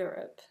to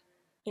Europe,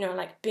 you know,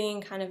 like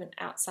being kind of an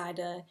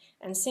outsider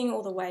and seeing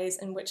all the ways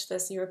in which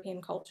this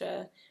European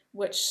culture,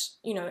 which,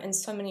 you know, in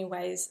so many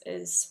ways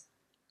is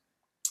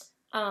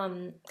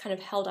kind of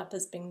held up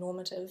as being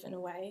normative in a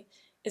way,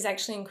 is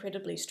actually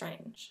incredibly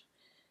strange.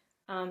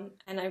 And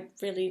I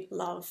really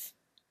love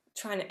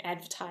trying to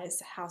advertise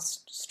how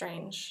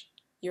strange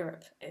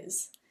Europe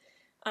is.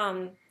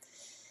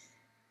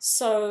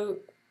 So,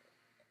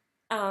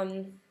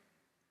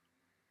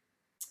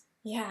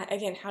 yeah,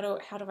 again, how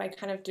do I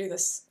kind of do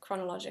this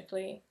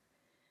chronologically?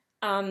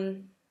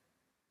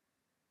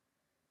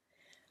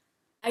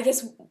 I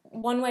guess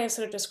one way of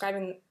sort of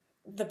describing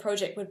the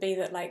project would be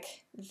that like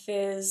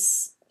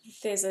there's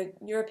a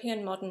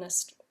European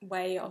modernist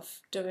way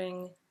of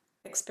doing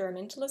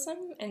experimentalism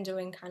and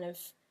doing kind of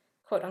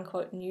quote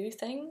unquote new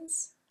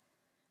things.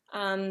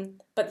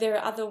 But there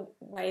are other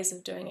ways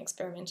of doing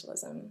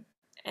experimentalism,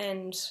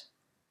 and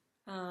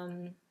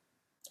um,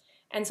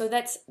 so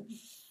that's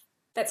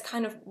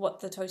kind of what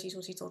the Toti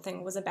Totito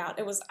thing was about.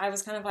 I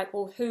was kind of like,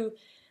 well,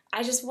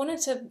 I just wanted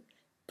to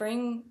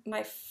bring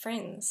my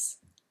friends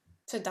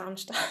to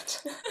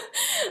Darmstadt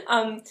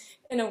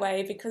in a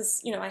way,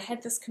 because I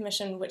had this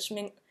commission which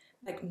meant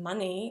like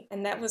money,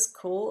 and that was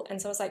cool.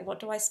 And so I was like, what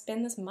do I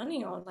spend this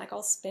money on? Like,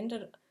 I'll spend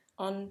it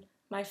on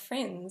my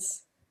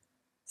friends.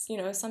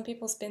 Some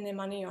people spend their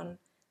money on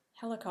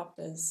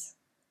helicopters.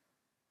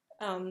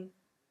 Um,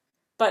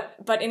 but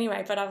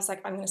anyway, I was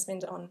like, I'm going to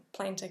spend it on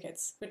plane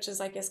tickets, which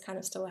is, I guess, kind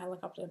of still a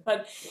helicopter.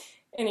 But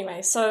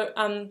anyway, so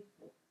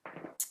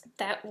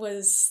that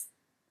was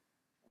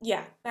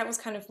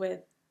kind of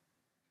where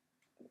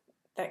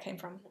that came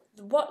from.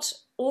 What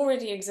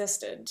already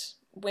existed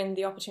when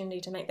the opportunity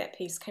to make that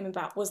piece came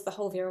about was the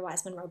whole Vera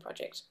Wise Monroe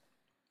project,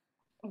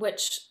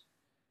 which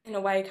in a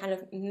way kind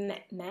of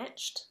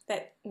matched,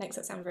 that makes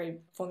it sound very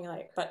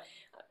formulaic, but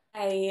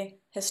a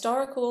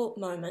historical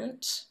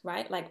moment,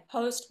 right, like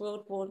post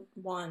World War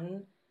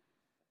One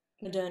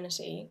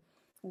modernity,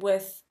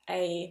 with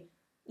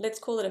let's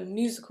call it a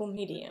musical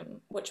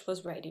medium, which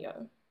was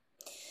radio.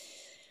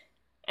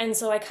 And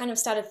so I kind of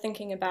started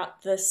thinking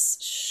about this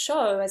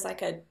show as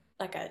like a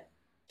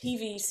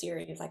TV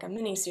series, like a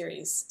mini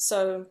series.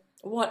 So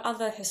what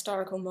other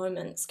historical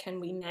moments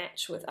can we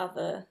match with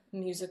other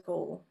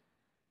musical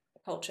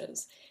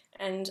cultures?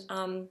 And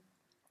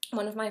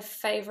one of my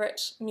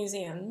favorite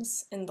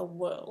museums in the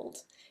world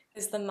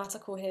is the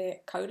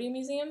Matakohe Kauri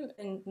Museum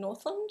in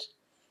Northland,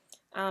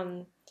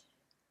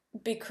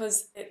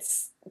 because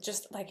it's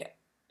just like,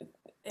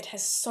 it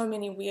has so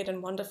many weird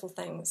and wonderful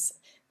things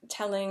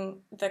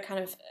telling the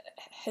kind of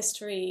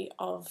history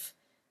of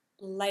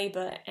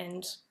labour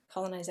and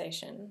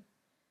colonisation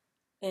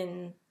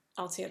in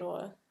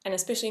Aotearoa, and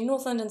especially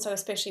Northland, and so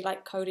especially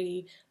like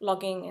kauri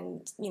logging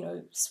and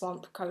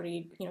swamp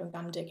kauri,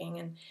 gum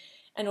digging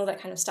and all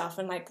that kind of stuff,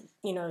 and like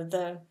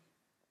the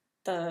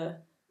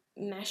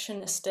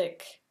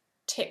machinistic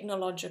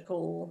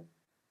technological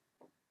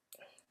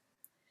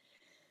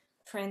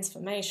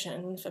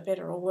transformation, for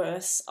better or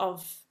worse,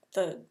 of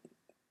the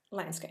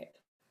landscape.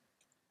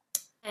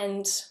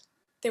 And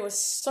there were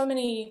so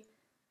many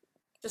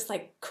just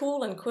like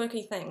cool and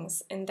quirky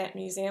things in that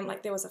museum.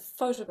 Like there was a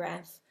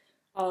photograph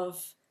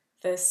of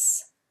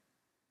this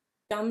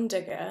gum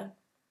digger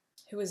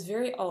who was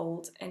very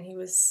old, and he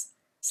was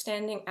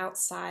standing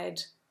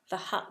outside the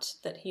hut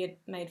that he had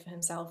made for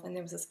himself, and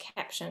there was this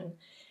caption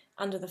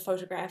under the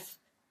photograph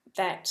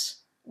that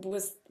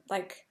was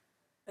like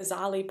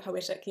bizarrely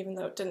poetic, even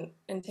though it didn't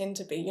intend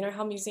to be. You know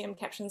how museum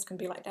captions can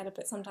be like that a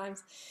bit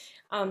sometimes?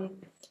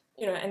 And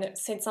it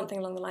said something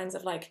along the lines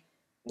of like,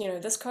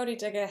 this kauri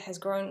digger has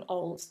grown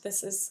old.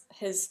 This is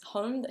his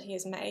home that he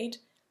has made.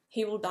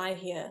 He will die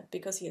here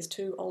because he is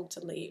too old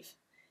to leave.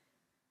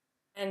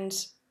 And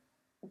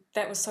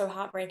that was so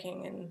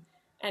heartbreaking,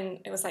 and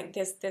it was like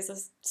there's a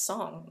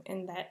song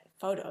in that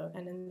photo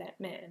and in that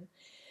man.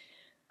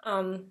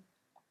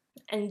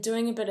 And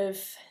doing a bit of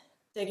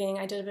digging,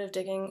 I did a bit of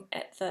digging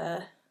at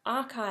the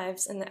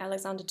archives in the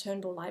Alexander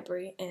Turnbull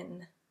Library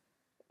in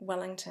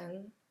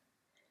Wellington.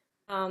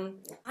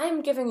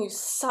 I'm giving you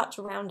such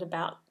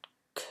roundabout,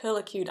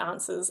 curlicued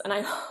answers, and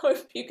I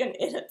hope you can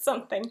edit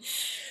something.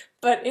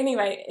 But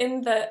anyway,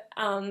 in the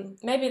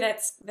maybe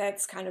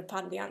that's kind of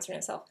part of the answer in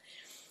itself.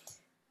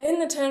 In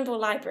the Turnbull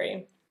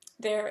Library,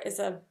 there is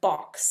a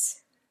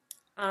box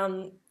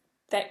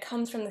that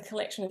comes from the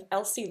collection of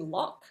Elsie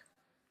Locke,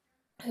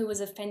 who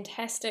was a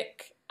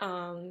fantastic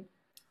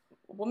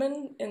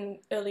woman in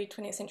early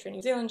 20th century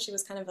New Zealand. She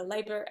was kind of a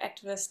labour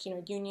activist,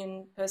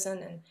 union person,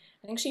 and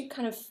I think she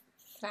kind of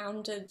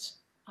founded,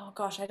 oh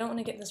gosh, I don't want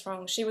to get this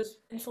wrong. She was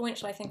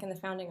influential, I think, in the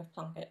founding of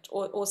Plunket,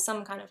 or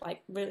some kind of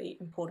like really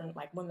important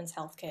like women's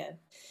healthcare,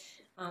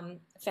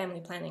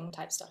 family planning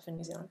type stuff in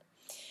New Zealand.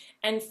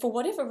 And for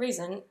whatever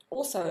reason,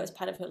 also as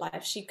part of her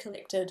life, she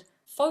collected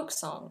folk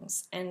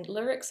songs and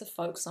lyrics of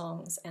folk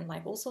songs and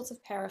like all sorts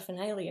of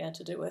paraphernalia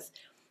to do with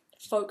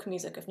folk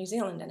music of New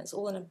Zealand, and it's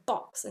all in a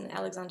box in the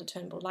Alexander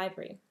Turnbull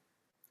Library.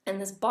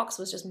 And this box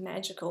was just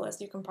magical, as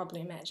you can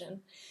probably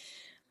imagine.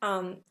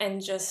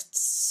 And just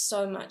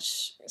so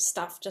much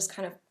stuff just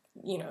kind of,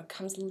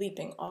 comes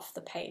leaping off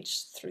the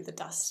page through the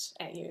dust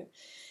at you.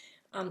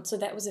 So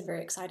that was a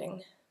very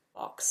exciting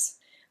box.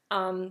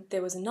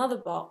 There was another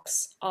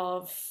box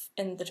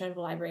in the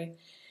Turnbull Library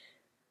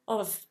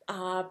of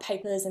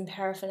papers and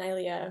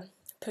paraphernalia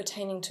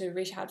pertaining to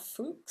Richard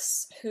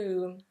Fuchs,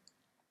 who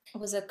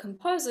was a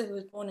composer who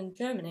was born in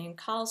Germany, in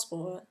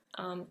Karlsruhe,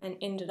 and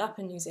ended up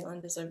in New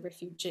Zealand as a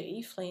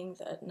refugee fleeing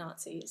the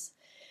Nazis.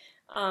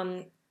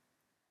 But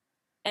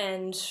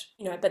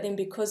then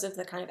because of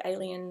the kind of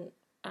alien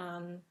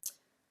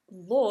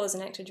laws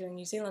enacted during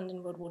New Zealand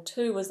in World War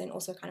II was then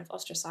also kind of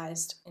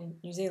ostracized in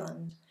New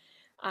Zealand.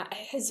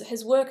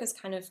 His work is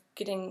kind of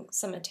getting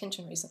some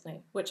attention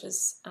recently, which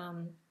is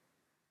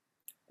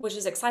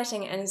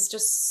exciting, and is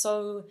just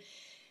so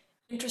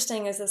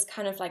interesting as this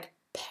kind of like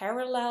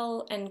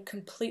parallel and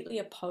completely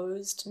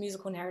opposed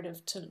musical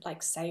narrative to,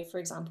 like, say, for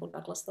example,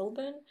 Douglas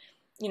Thilburn.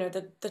 You know,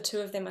 the two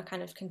of them are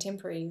kind of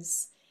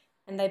contemporaries,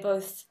 and they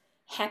both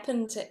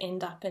happen to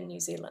end up in New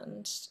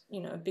Zealand,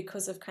 you know,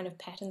 because of kind of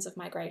patterns of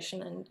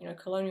migration and, you know,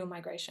 colonial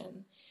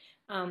migration.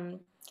 And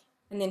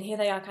then here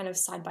they are kind of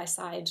side by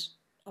side,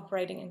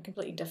 operating in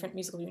completely different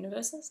musical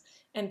universes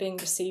and being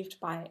received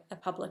by a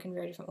public in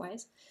very different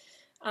ways.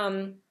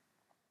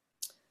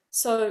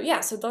 So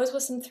yeah, so those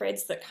were some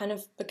threads that kind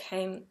of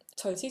became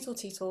Tō Tito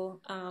Tito,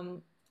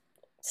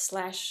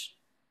 slash,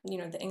 you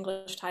know, the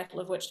English title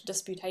of which,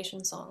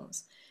 Disputation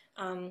Songs.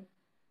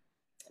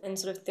 And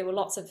sort of there were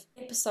lots of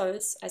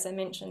episodes, as I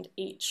mentioned,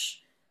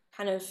 each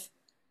kind of,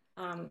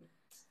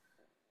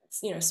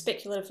 you know,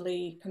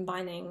 speculatively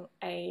combining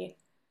a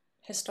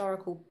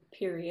historical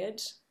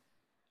period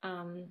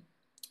from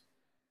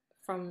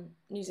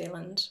New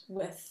Zealand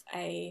with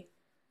a,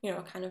 you know,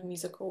 a kind of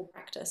musical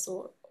practice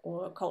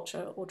or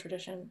culture or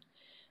tradition,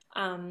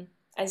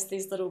 as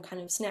these little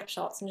kind of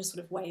snapshots and just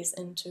sort of ways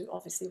into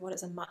obviously what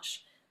is a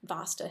much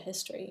vaster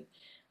history.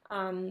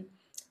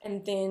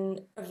 And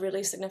then a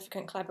really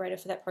significant collaborator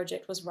for that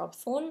project was Rob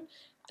Thorne,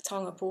 a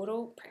Taonga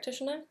Pōoro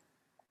practitioner.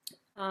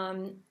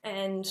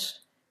 And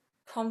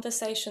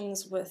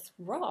conversations with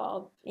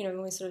Rob, you know,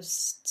 when we sort of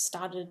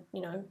started,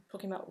 you know,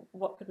 talking about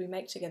what could we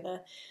make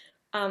together,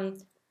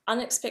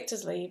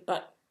 unexpectedly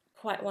but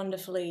quite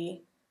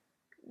wonderfully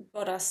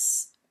got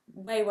us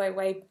way, way,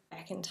 way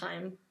back in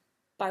time,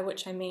 by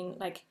which I mean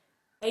like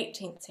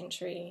 18th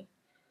century,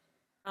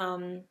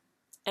 and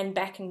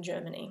back in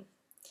Germany.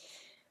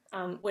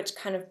 Which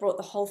kind of brought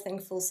the whole thing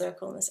full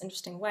circle in this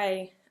interesting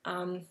way.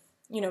 You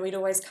know, we'd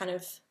always kind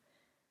of,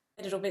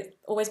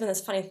 always been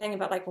this funny thing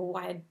about like, well,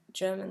 why are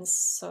Germans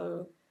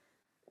so,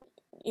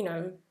 you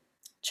know,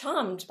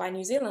 charmed by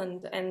New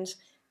Zealand? And,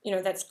 you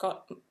know, that's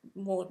not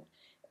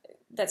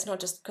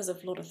just because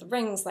of Lord of the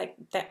Rings, like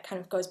that kind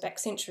of goes back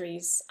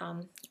centuries,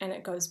 and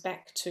it goes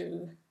back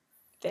to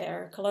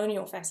their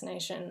colonial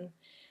fascination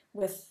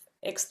with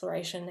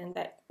exploration, and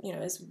that, you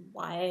know, is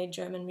why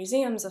German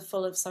museums are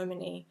full of so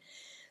many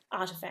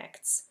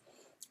artifacts.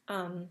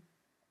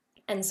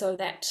 And so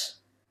that,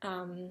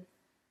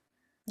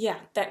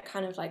 that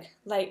kind of like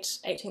late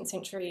 18th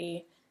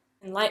century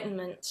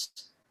Enlightenment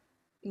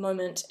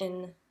moment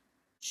in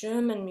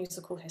German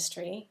musical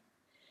history,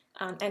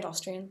 and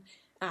Austrian,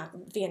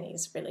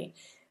 Viennese really,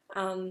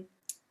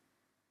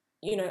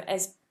 you know,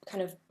 as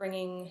kind of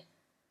bringing,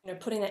 you know,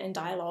 putting that in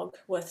dialogue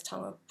with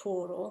Taonga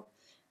Pōoro,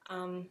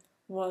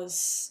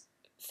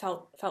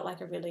 felt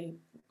like a really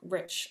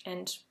rich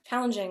and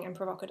challenging and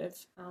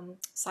provocative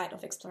site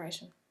of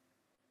exploration.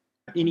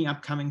 Any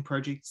upcoming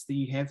projects that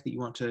you have that you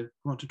want to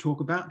talk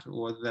about,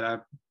 or that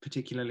are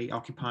particularly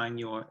occupying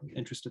your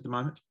interest at the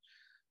moment?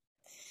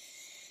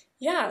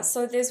 Yeah,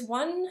 so there's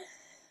one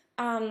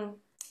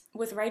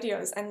with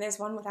radios and there's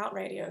one without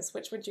radios.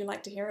 Which would you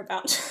like to hear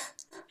about?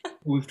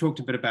 We've talked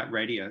a bit about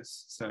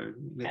radios, so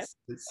let's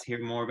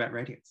hear more about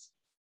radios.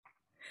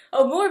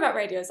 Oh, more about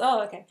radios.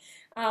 Oh, okay.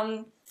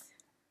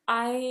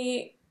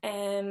 I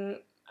am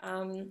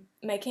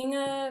making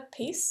a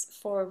piece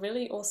for a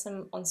really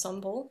awesome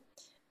ensemble.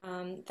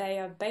 They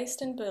are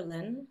based in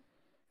Berlin,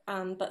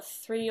 but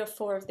 3 or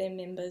 4 of their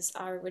members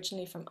are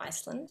originally from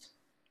Iceland.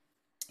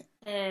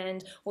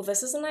 And, well,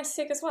 this is a nice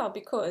seg as well,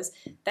 because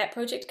that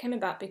project came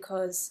about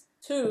because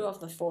 2 of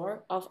the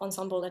 4 of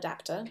Ensemble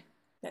Adapter,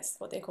 that's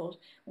what they're called,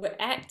 were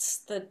at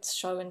the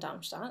show in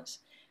Darmstadt,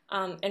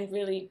 and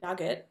really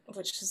dug it,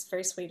 which is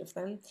very sweet of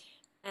them.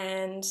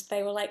 And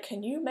they were like,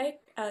 can you make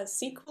a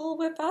sequel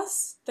with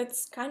us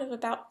that's kind of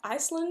about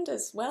Iceland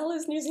as well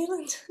as New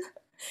Zealand?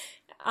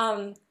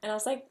 And I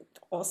was like,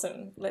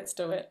 awesome, let's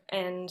do it.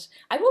 And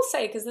I will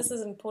say, because this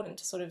is important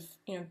to sort of,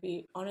 you know,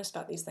 be honest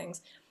about these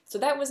things. So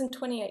that was in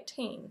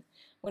 2018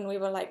 when we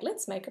were like,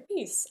 let's make a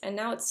piece. And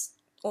now it's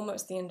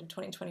almost the end of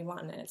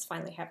 2021 and it's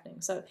finally happening.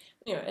 So,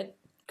 you know,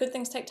 good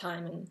things take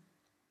time, and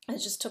it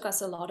just took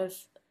us a lot of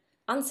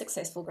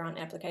unsuccessful grant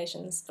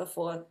applications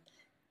before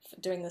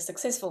doing the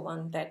successful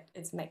one that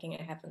is making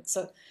it happen.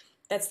 So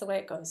that's the way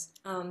it goes.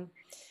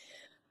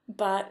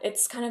 But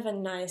it's kind of a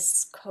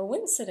nice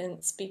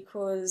coincidence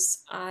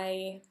because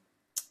right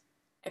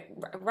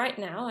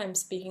now I'm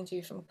speaking to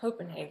you from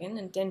Copenhagen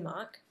in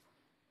Denmark.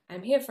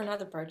 I'm here for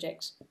another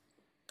project,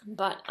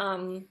 but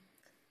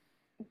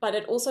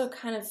it also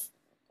kind of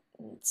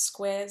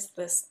squares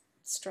this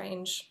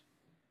strange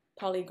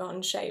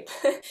polygon shape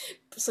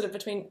sort of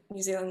between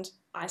New Zealand,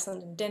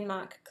 Iceland, and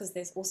Denmark, because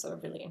there's also a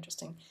really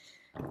interesting,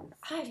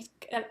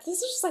 this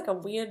is just like a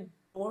weird,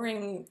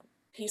 boring,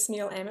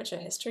 piecemeal amateur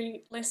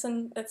history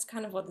lesson. That's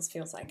kind of what this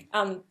feels like.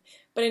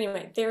 But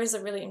anyway, there is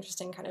a really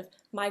interesting kind of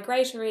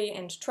migratory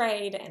and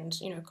trade and,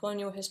 you know,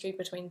 colonial history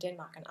between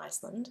Denmark and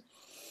Iceland.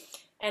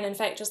 And in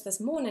fact, just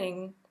this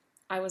morning,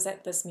 I was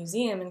at this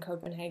museum in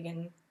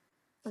Copenhagen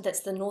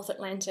that's the North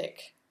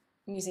Atlantic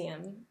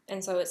Museum.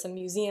 And so it's a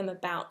museum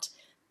about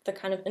the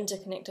kind of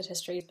interconnected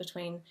histories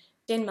between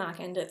Denmark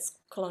and its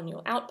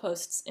colonial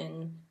outposts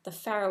in the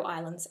Faroe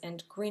Islands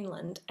and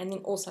Greenland, and then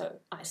also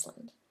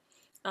Iceland.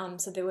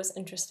 So there was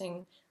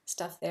interesting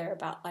stuff there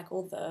about like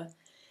all the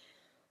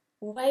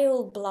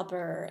whale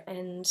blubber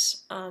and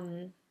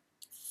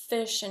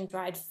fish and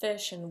dried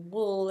fish and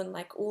wool and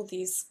like all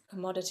these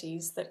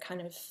commodities that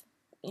kind of,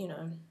 you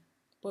know,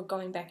 were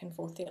going back and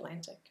forth the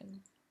Atlantic.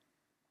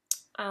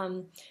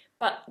 And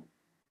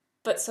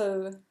but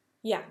so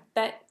yeah,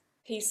 that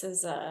piece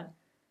is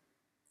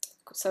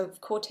so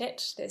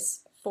quartet.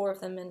 There's 4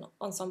 of them in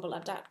ensemble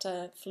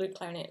adapter, flute,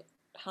 clarinet,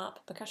 harp,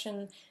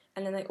 percussion,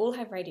 and then they all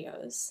have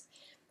radios.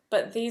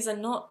 But these are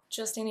not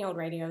just any old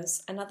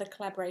radios. Another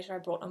collaborator I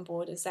brought on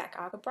board is Zach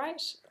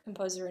Argabright,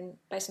 composer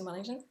based in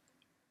Wellington.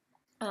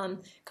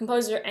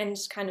 Composer and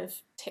kind of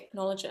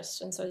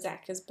technologist, and so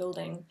Zach is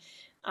building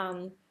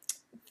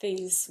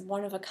these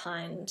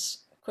one-of-a-kind,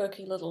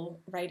 quirky little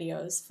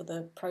radios for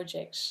the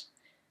project.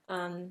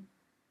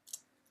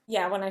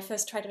 Yeah, when I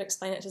first tried to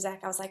explain it to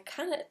Zach, I was like,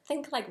 kind of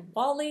think like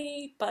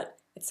WALL-E, but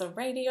it's a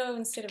radio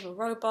instead of a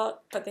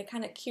robot, but they're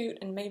kind of cute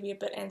and maybe a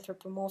bit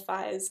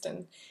anthropomorphized,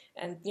 and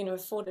you know,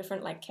 4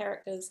 different like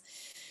characters.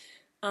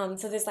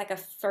 So there's like a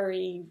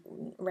furry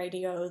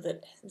radio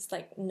that is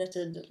like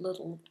knitted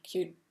little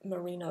cute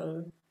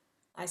merino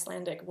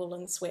Icelandic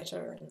woolen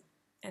sweater,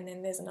 and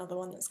then there's another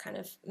one that's kind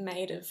of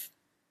made of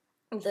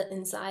the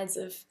insides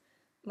of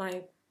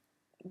my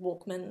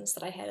Walkmans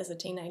that I had as a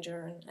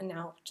teenager and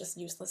now just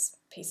useless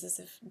pieces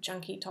of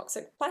junky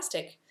toxic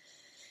plastic.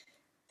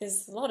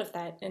 There's a lot of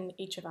that in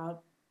each of our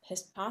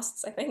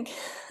pasts, I think.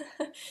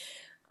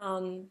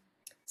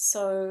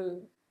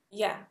 So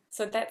yeah,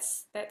 so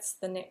that's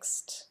the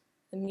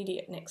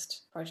immediate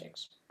next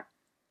project.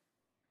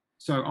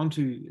 So on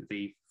to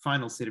the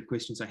final set of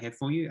questions I have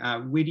for you.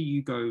 Where do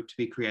you go to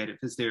be creative?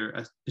 Is there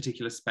a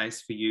particular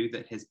space for you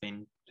that has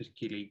been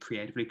particularly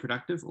creatively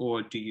productive,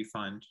 or do you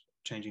find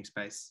changing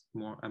space a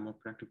more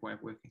productive way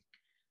of working?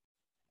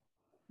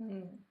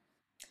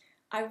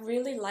 I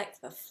really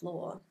like the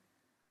floor.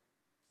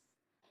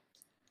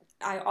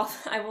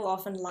 I will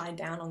often lie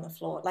down on the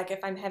floor. Like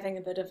if I'm having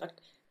a bit of a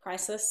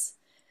crisis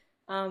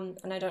and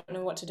I don't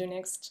know what to do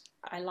next,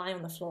 I lie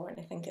on the floor and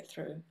I think it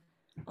through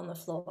on the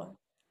floor.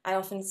 I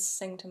often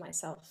sing to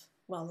myself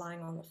while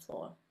lying on the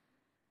floor.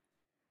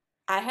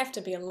 I have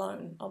to be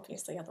alone,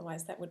 obviously,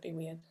 otherwise that would be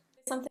weird.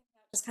 There's something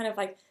about just kind of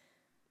like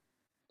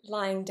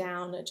lying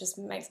down, it just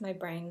makes my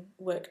brain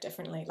work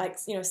differently. Like,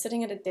 you know,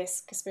 sitting at a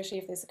desk, especially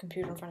if there's a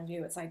computer in front of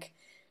you, it's like,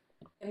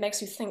 it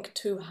makes you think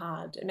too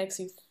hard. It makes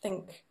you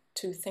think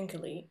too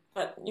thinkily.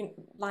 But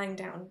lying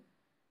down,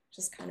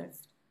 just kind of,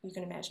 you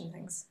can imagine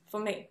things. For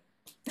me.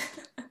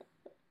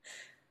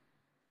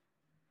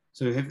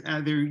 So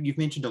you've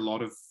mentioned a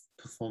lot of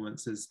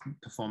performers,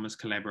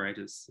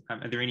 collaborators.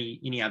 Are there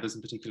any others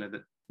in particular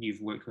that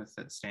you've worked with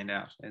that stand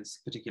out as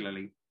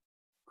particularly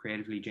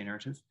creatively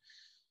generative?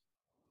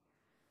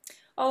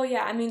 Oh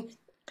yeah, I mean,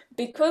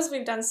 because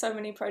we've done so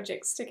many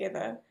projects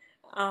together,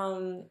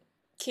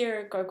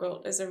 Kira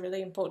Gogol is a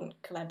really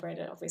important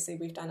collaborator. Obviously,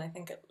 we've done, I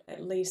think,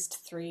 at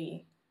least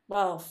 3,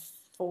 well,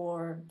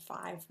 4,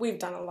 5. We've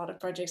done a lot of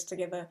projects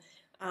together,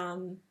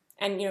 and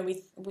you know,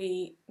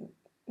 we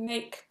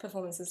make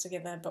performances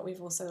together, but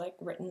we've also like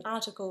written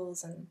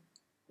articles, and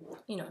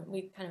you know,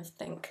 we kind of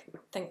think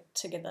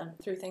together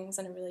through things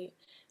in a really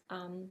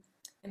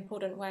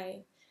important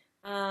way.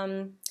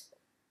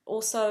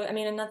 Also, I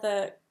mean,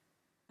 another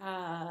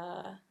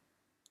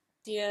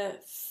dear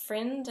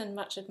friend and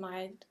much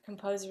admired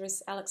composer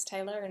is Alex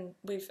Taylor, and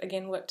we've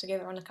again worked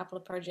together on a couple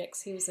of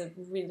projects. He was a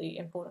really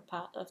important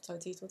part of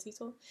Tō Tito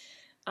Tito.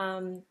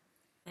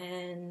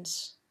 And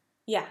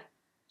yeah,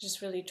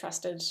 just really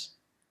trusted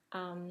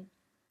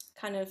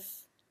kind of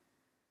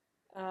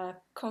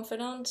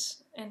confidant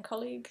and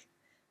colleague.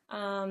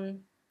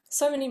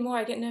 So many more.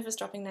 I get nervous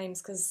dropping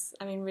names because,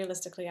 I mean,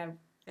 realistically,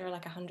 there are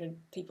like 100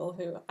 people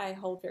who I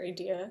hold very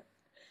dear.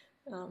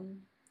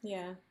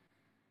 Yeah.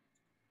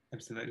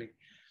 Absolutely.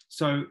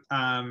 So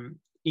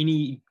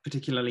any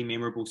particularly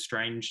memorable,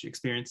 strange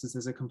experiences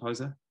as a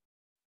composer?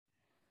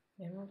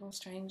 Memorable,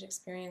 strange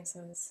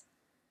experiences.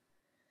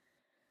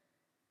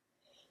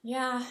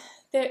 Yeah,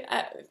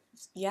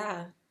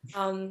 yeah.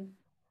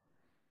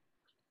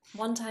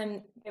 One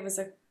time there was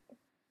a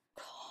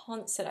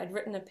concert. I'd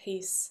written a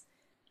piece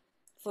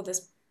for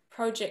this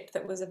project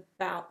that was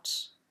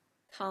about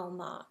Karl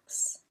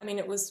Marx. I mean,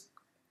 it was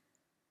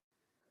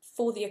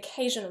for the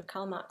occasion of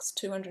Karl Marx's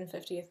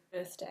 250th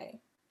birthday.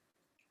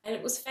 And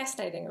it was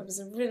fascinating. It was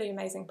a really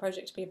amazing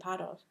project to be a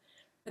part of.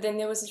 But then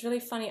there was this really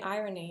funny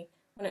irony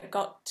when it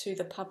got to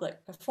the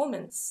public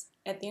performance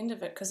at the end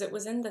of it, because it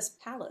was in this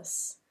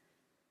palace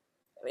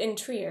in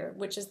Trier,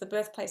 which is the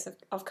birthplace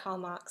of Karl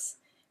Marx.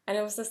 And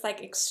it was this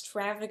like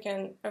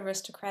extravagant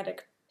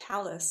aristocratic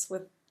palace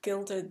with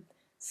gilded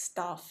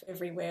stuff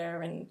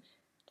everywhere and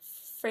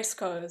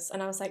frescoes.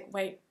 And I was like,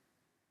 wait,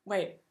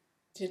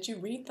 did you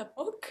read the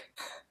book?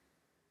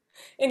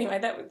 Anyway,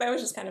 that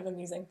was just kind of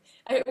amusing.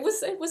 It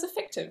was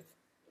effective.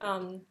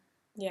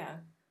 Yeah,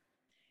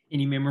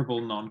 Any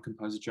memorable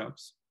non-composer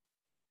jobs?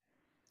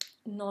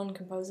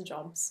 non-composer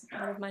jobs.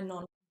 What have my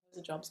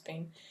non-composer jobs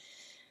been?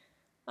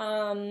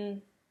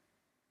 Um,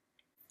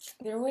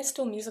 they're always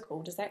still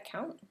musical. Does that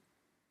count?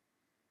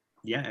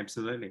 Yeah,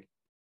 absolutely.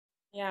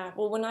 Yeah.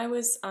 Well, when I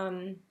was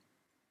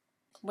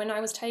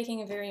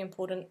taking a very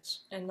important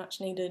and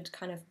much needed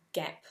kind of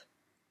gap,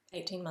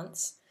 18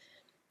 months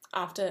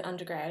after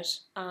undergrad,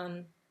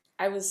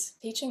 I was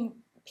teaching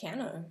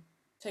piano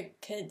to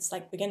kids,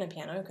 like beginner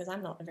piano, because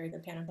I'm not a very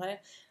good piano player.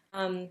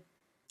 Um,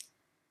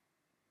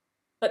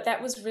 but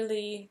that was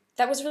really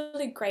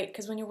great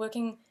because when you're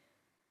working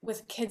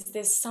with kids,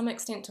 there's some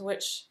extent to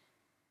which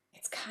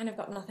it's kind of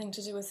got nothing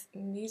to do with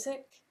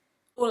music,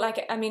 or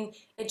like I mean,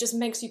 it just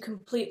makes you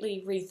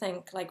completely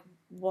rethink like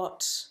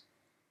what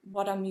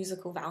are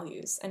musical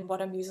values and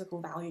what are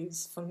musical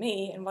values for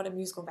me and what are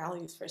musical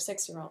values for a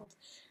 6 year old.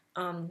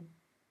 Um,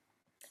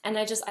 and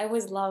I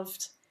always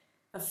loved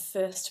a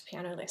first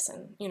piano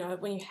lesson,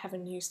 when you have a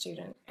new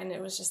student. And it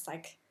was just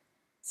like,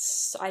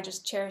 so I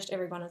just cherished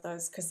every one of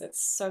those because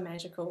it's so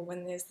magical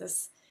when there's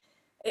this.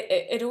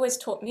 It always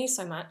taught me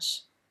so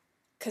much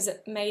because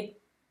it made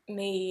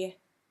me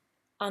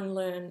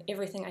unlearn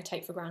everything I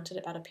take for granted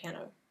about a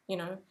piano,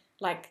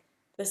 like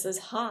this is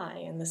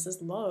high and this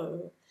is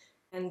low,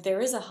 and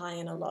there is a high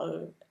and a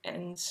low,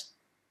 and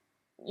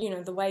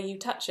the way you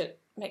touch it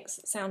makes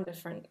it sound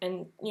different,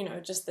 and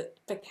just that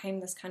became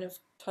this kind of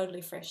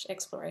totally fresh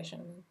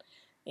exploration.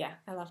 Yeah,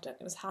 I loved it.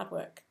 It was hard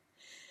work,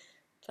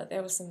 but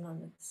there were some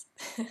moments.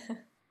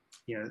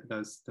 Yeah,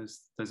 those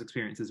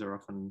experiences are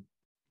often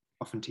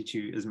teach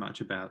you as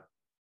much about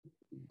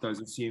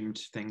those assumed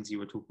things you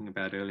were talking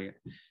about earlier,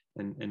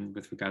 and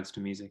with regards to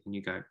music, and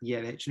you go, yeah,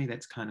 actually,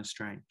 that's kind of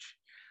strange.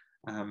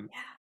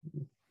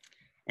 Yeah.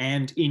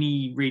 And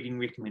any reading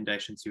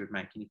recommendations you would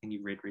make? Anything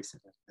you've read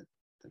recently that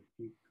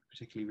you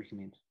particularly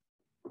recommend?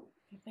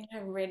 I think I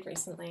read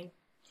recently.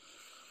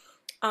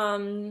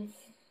 Um,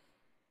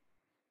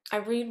 I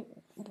read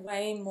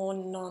way more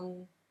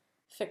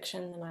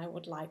non-fiction than I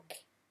would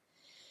like.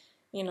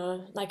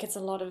 Like it's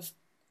a lot of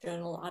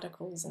journal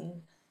articles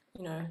and,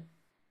 you know,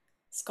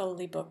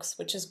 scholarly books,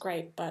 which is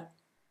great, but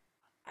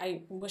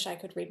I wish I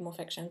could read more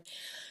fiction.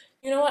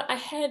 You know what? I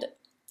had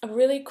a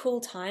really cool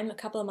time a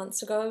couple of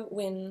months ago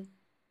when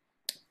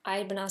I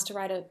had been asked to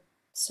write a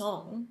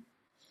song.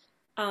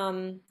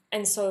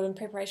 And so, in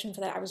preparation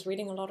for that, I was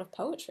reading a lot of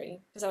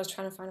poetry because I was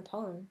trying to find a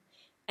poem.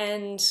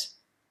 And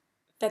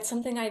that's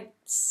something I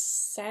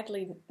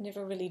sadly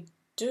never really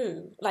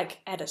do, like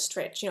at a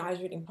stretch. I was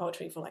reading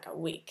poetry for like a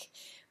week.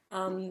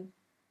 Um,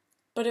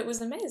 but it was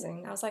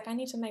amazing. I was like, I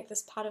need to make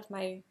this part of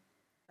my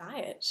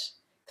diet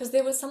because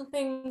there was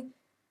something,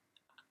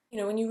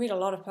 when you read a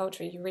lot of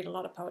poetry, you read a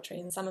lot of poetry,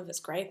 and some of it's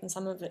great, and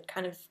some of it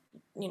kind of,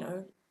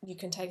 you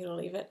can take it or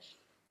leave it.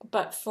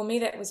 But for me,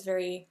 that was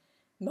very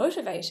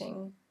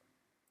motivating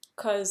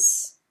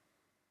because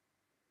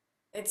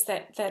it's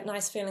that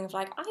nice feeling of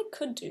like I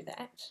could do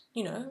that,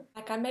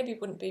 like I maybe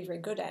wouldn't be very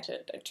good at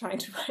it at trying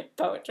to write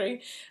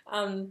poetry,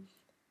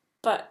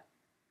 but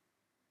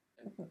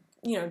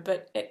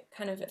but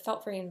it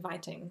felt very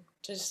inviting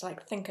to just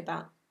like think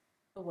about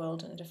the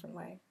world in a different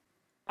way.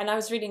 And I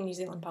was reading New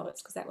Zealand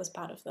poets because that was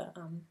part of the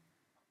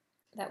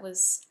that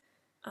was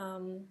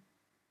um,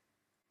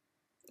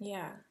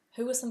 yeah.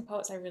 Who were some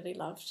poets I really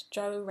loved?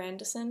 Joe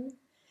Randerson,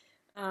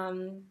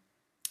 um,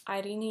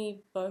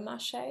 Irene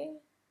Beaumarchais,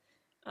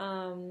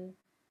 um,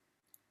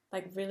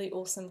 like really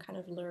awesome kind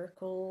of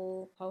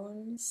lyrical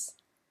poems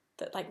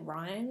that like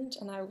rhymed,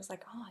 and I was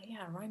like, oh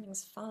yeah,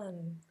 rhyming's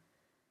fun.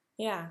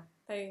 Yeah,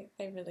 they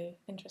really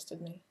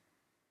interested me.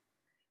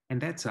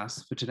 And that's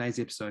us for today's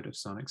episode of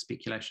Sonic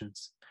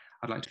Speculations.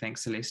 I'd like to thank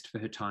Celeste for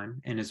her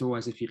time, and as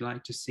always, if you'd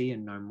like to see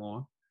and know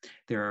more,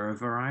 there are a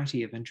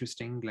variety of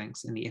interesting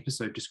links in the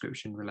episode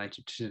description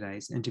related to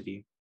today's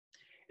interview.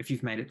 If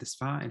you've made it this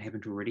far and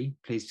haven't already,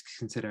 please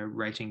consider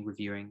rating,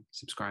 reviewing,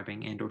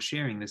 subscribing, and or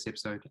sharing this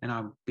episode, and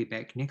I'll be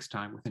back next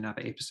time with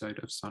another episode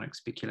of Sonic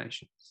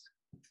Speculations.